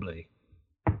Wembley,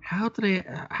 how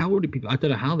would people? I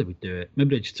don't know how they would do it.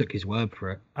 Maybe they just took his word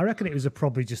for it. I reckon it was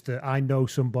probably just I know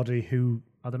somebody who,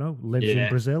 I don't know, lives in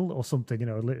Brazil or something.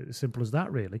 As simple as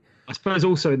that, really. I suppose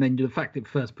also, and then the fact that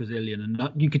first Brazilian, and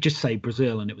you could just say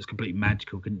Brazil, and it was completely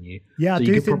magical, couldn't you? Yeah, so I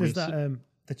do think there's that.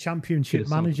 The championship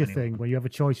manager thing where you have a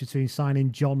choice between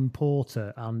signing John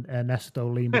Porter and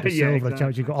Ernesto Lima da Silva.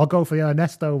 Exactly. I'll go for the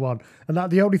Ernesto one. And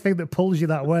the only thing that pulls you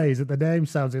that way is that the name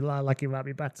sounds like it might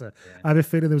be better. Yeah. I have a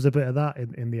feeling there was a bit of that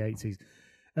in the 80s.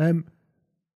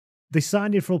 They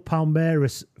signed him for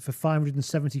Palmeiras for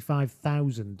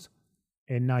 $575,000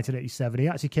 in 1987. He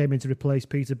actually came in to replace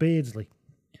Peter Beardsley,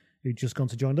 who'd just gone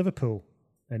to join Liverpool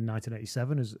in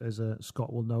 1987, as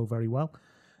Scott will know very well.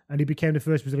 And he became the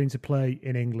first Brazilian to play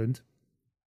in England.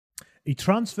 He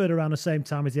transferred around the same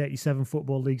time as the 87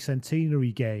 Football League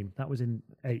centenary game. That was in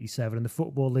 87. And the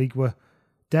Football League were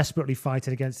desperately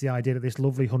fighting against the idea that this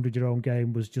lovely 100-year-old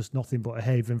game was just nothing but a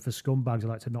haven for scumbags who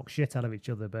like to knock shit out of each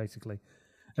other, basically.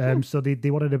 So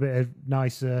they wanted a bit of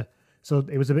nice... so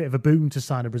it was a bit of a boom to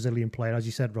sign a Brazilian player, as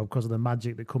you said, Rob, because of the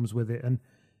magic that comes with it. And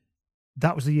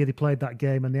That was the year they played that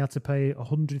game, and they had to pay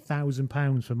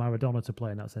 £100,000 for Maradona to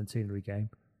play in that centenary game.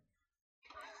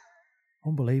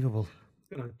 Unbelievable.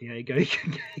 Oh, Diego,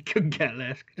 he couldn't get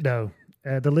left. No.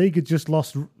 The league had just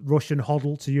lost Russian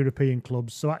Hoddle to European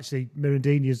clubs, so actually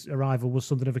Mirandini's arrival was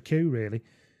something of a coup, really.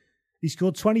 He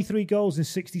scored 23 goals in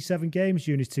 67 games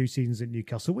during his 2 seasons at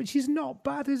Newcastle, which is not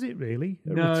bad, is it, really?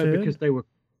 Because they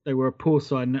were a poor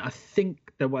side, and I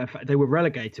think they were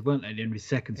relegated, weren't they, in his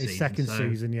second season? His second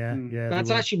season, yeah. Yeah,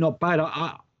 that's actually not bad.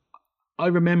 I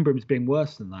remember him as being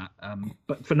worse than that,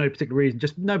 but for no particular reason.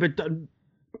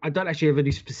 I don't actually have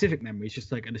any specific memories,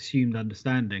 just like an assumed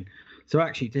understanding. So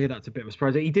actually, to hear that's a bit of a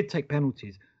surprise. He did take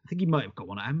penalties. I think he might have got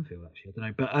one at Anfield, actually.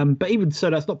 I don't know, but even so,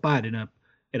 that's not bad in a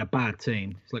bad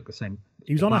team. It's like the same.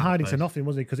 He was on a hiding to nothing,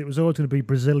 wasn't he? Because it was always going to be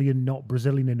Brazilian, not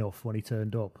Brazilian enough when he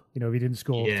turned up. You know, if he didn't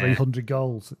score 300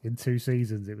 goals in 2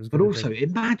 seasons, it was. But also,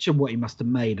 imagine what he must have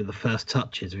made of the first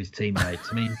touches of his teammates.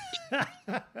 I mean,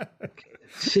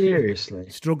 seriously,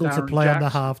 struggled to play on the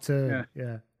half turn.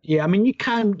 Yeah, I mean, you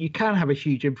can have a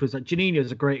huge influence. Like Janino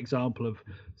is a great example of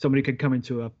somebody who can come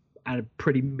into a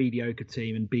pretty mediocre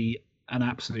team and be an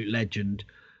absolute legend.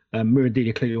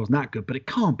 Mirandini clearly wasn't that good, but it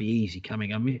can't be easy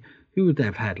coming. I mean, who would they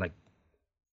have had? Like,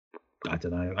 I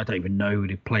don't know. I don't even know who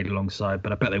they played alongside,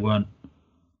 but I bet they weren't.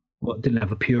 Didn't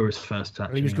have the purest first touch.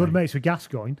 Well, he was good mates with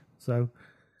Gascoigne, so.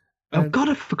 Oh God,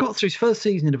 I forgot through his first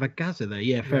season in Vagaza there.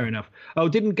 Yeah, fair enough. Oh,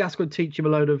 didn't Gascoigne teach him a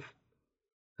load of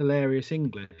hilarious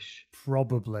English?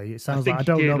 Probably. It sounds like, I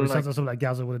don't know, but it sounds like something like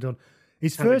Gaza would have done.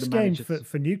 His first game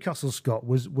for Newcastle, Scott,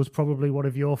 was probably one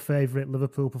of your favourite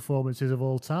Liverpool performances of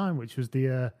all time, which was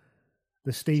the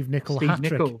Steve Nicol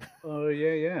hat-trick. Oh,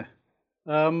 yeah.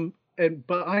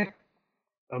 But I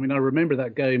remember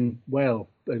that game well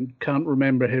and can't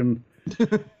remember him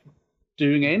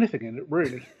doing anything in it,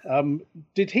 really.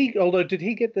 Did he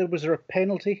was there a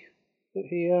penalty that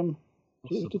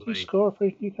did he score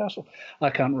for Newcastle?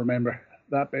 I can't remember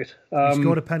that bit. He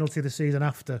scored a penalty the season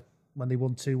after when they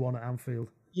won 2-1 at Anfield.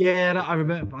 Yeah, I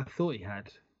remember. I thought he had.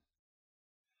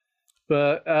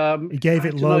 But he gave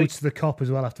it low to the cop as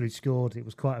well after he scored. It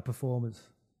was quite a performance.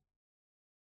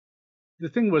 The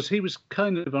thing was, he was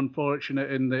kind of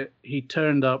unfortunate in that he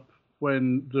turned up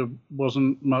when there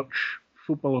wasn't much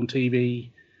football on TV,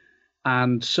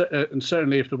 and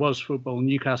certainly if there was football,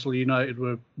 Newcastle United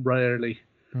were rarely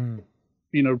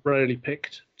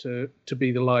picked to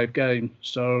be the live game.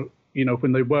 So,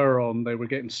 when they were on, they were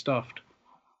getting stuffed,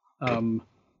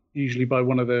 usually by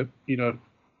one of the,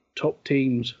 top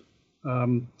teams.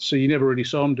 So you never really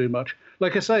saw him do much.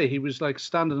 Like I say, he was like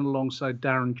standing alongside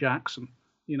Darren Jackson,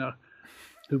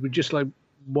 who would just like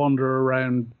wander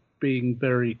around being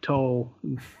very tall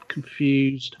and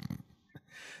confused.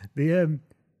 But yeah,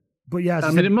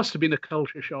 it must have been a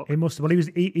culture shock. It must have. Well,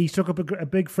 he struck up a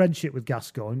big friendship with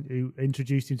Gascoigne, who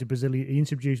introduced him to Brazilian. He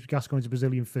introduced Gascoigne to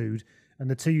Brazilian food, and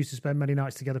the two used to spend many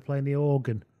nights together playing the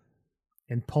organ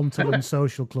in Ponteland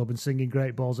Social Club and singing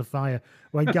Great Balls of Fire.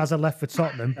 When Gazza left for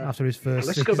Tottenham after his first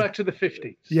Let's go back to the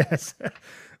 50s. Yes.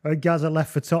 When Gazza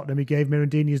left for Tottenham, he gave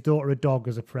Mirandini's daughter a dog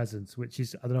as a present, which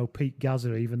is, I don't know, Pete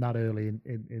Gazza even that early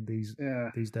in these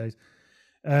days.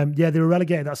 They were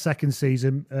relegated that second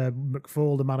season.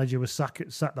 McFall, the manager, was sacked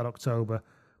that October,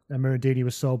 and Mirandini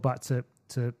was sold back to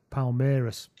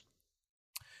Palmeiras.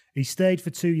 He stayed for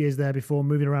 2 years there before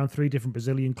moving around 3 different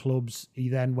Brazilian clubs. He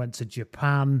then went to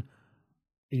Japan.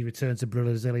 He returned to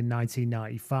Brazil in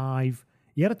 1995.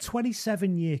 He had a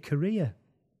 27-year career.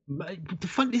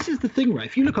 This is the thing, right?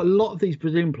 If you look at a lot of these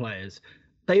Brazilian players,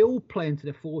 they all play into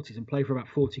their 40s and play for about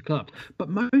 40 clubs. But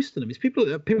most of them, people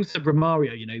said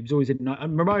Romario, he was always in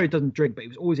and Romario doesn't drink, but he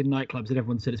was always in nightclubs and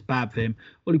everyone said it's bad for him.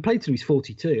 Well, he played till he's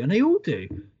 42, and they all do.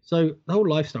 So the whole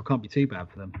lifestyle can't be too bad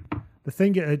for them. The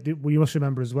thing you must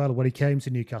remember as well, when he came to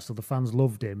Newcastle, the fans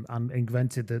loved him and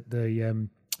invented the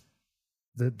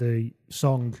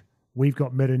song, "We've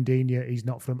got Mirandinha, he's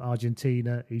not from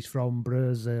Argentina, he's from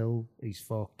Brazil, he's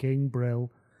fucking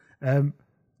Brill." I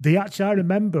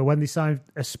remember when they signed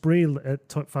Faustino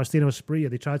Asprilla,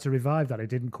 they tried to revive that. It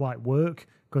didn't quite work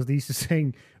because they used to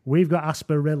sing, "We've got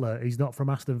Asperilla, he's not from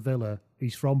Aston Villa,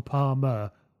 he's from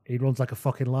Parma, he runs like a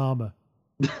fucking llama."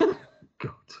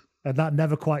 God. And that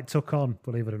never quite took on,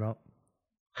 believe it or not.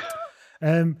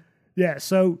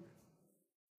 So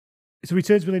he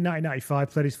returned to Brazil in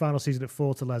 1995, played his final season at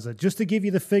Fortaleza. Just to give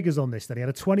you the figures on this, then he had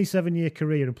a 27-year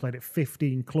career and played at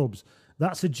 15 clubs.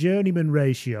 That's a journeyman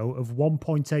ratio of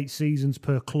 1.8 seasons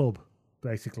per club,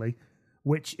 basically,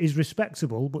 which is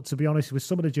respectable. But to be honest, with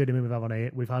some of the journeymen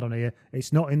we've had on here,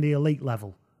 it's not in the elite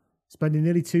level. Spending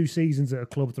nearly 2 seasons at a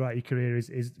club throughout your career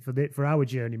is for our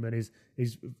journeyman is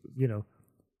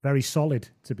very solid,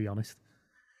 to be honest.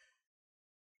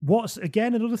 What's,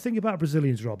 again, another thing about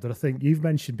Brazilians, Rob, that I think you've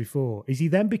mentioned before, is he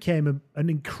then became an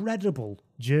incredible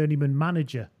journeyman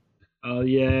manager. Oh,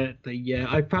 yeah.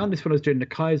 I found this when I was doing the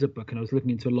Kaiser book, and I was looking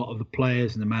into a lot of the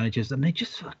players and the managers, and they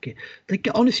just fucking...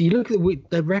 honestly, you look at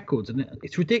their records, and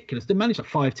it's ridiculous. They manage like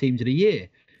 5 teams in a year.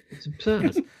 It's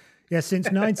absurd. Yeah, since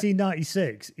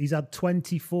 1996, he's had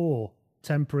 24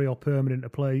 temporary or permanent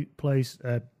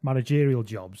managerial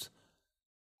jobs,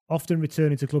 often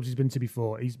returning to clubs he's been to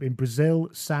before. He's been Brazil,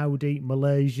 Saudi,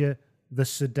 Malaysia, the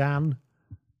Sudan.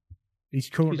 He's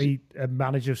currently a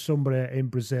manager somewhere in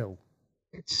Brazil.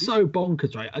 It's so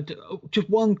bonkers, right? Just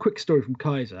one quick story from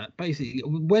Kaiser. Basically,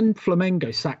 when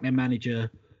Flamengo sacked their manager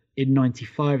in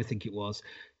 '95, I think it was,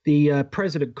 the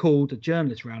president called a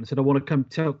journalist round and said, I want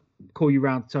to call you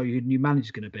round to tell you who the new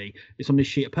manager's going to be. It's on this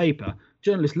sheet of paper.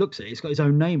 Journalist looks at it. It's got his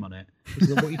own name on it. He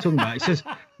says, what are you talking about? He says,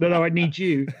 no, I need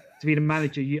you to be the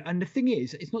manager. And the thing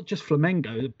is, it's not just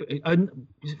Flamengo.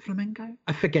 Is it Flamengo?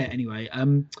 I forget anyway.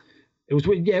 It was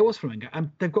Flamengo.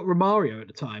 And they've got Romario at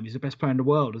the time. He's the best player in the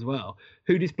world as well.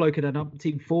 Who this bloke had an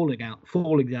team falling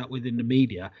out within the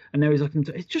media. And now he's like,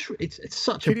 it's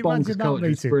such a bonkers culture.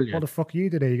 It's brilliant. What the fuck are you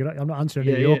doing here? I'm not answering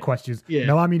any of your questions. Yeah.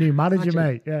 No, I'm your new manager,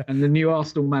 mate. Yeah. And the new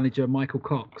Arsenal manager, Michael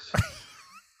Cox.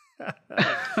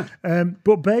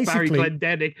 But basically, Barry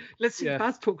Glendenning. Let's see.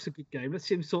 Baz talks a good game. Let's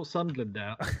see him sort Sunderland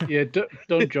out. Yeah,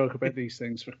 don't joke about these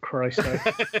things, for Christ's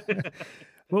sake.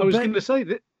 Well, I was going to say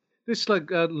that this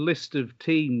list of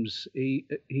teams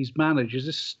he's managed is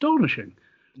astonishing.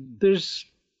 There's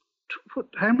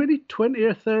how many? 20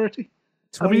 or 30?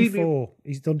 24.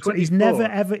 He's done.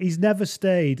 24. He's never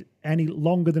stayed any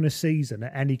longer than a season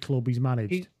at any club he's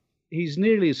managed. He's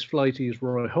nearly as flighty as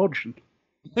Roy Hodgson.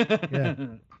 Yeah.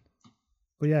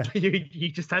 But yeah. you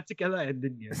just had to get that in,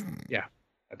 didn't you? Yeah,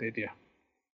 I did, yeah.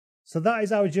 So that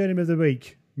is our journeyman of the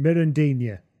week,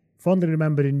 Mirandinha. Fondly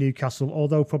remembered in Newcastle,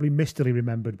 although probably mistily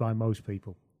remembered by most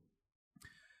people.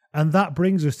 And that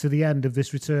brings us to the end of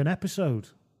this return episode.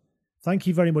 Thank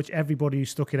you very much, everybody who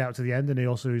stuck it out to the end and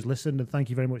also who's listened. And thank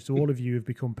you very much to all of you who've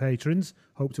become patrons.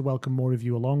 Hope to welcome more of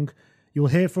you along. You'll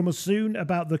hear from us soon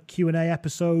about the Q&A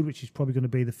episode, which is probably going to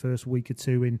be the first week or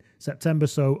two in September.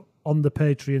 So on the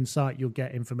Patreon site, you'll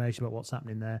get information about what's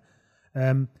happening there.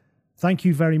 Thank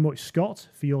you very much, Scott,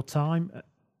 for your time.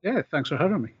 Yeah, thanks for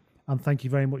having me. And thank you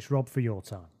very much, Rob, for your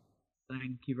time.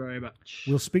 Thank you very much.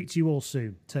 We'll speak to you all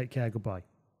soon. Take care. Goodbye.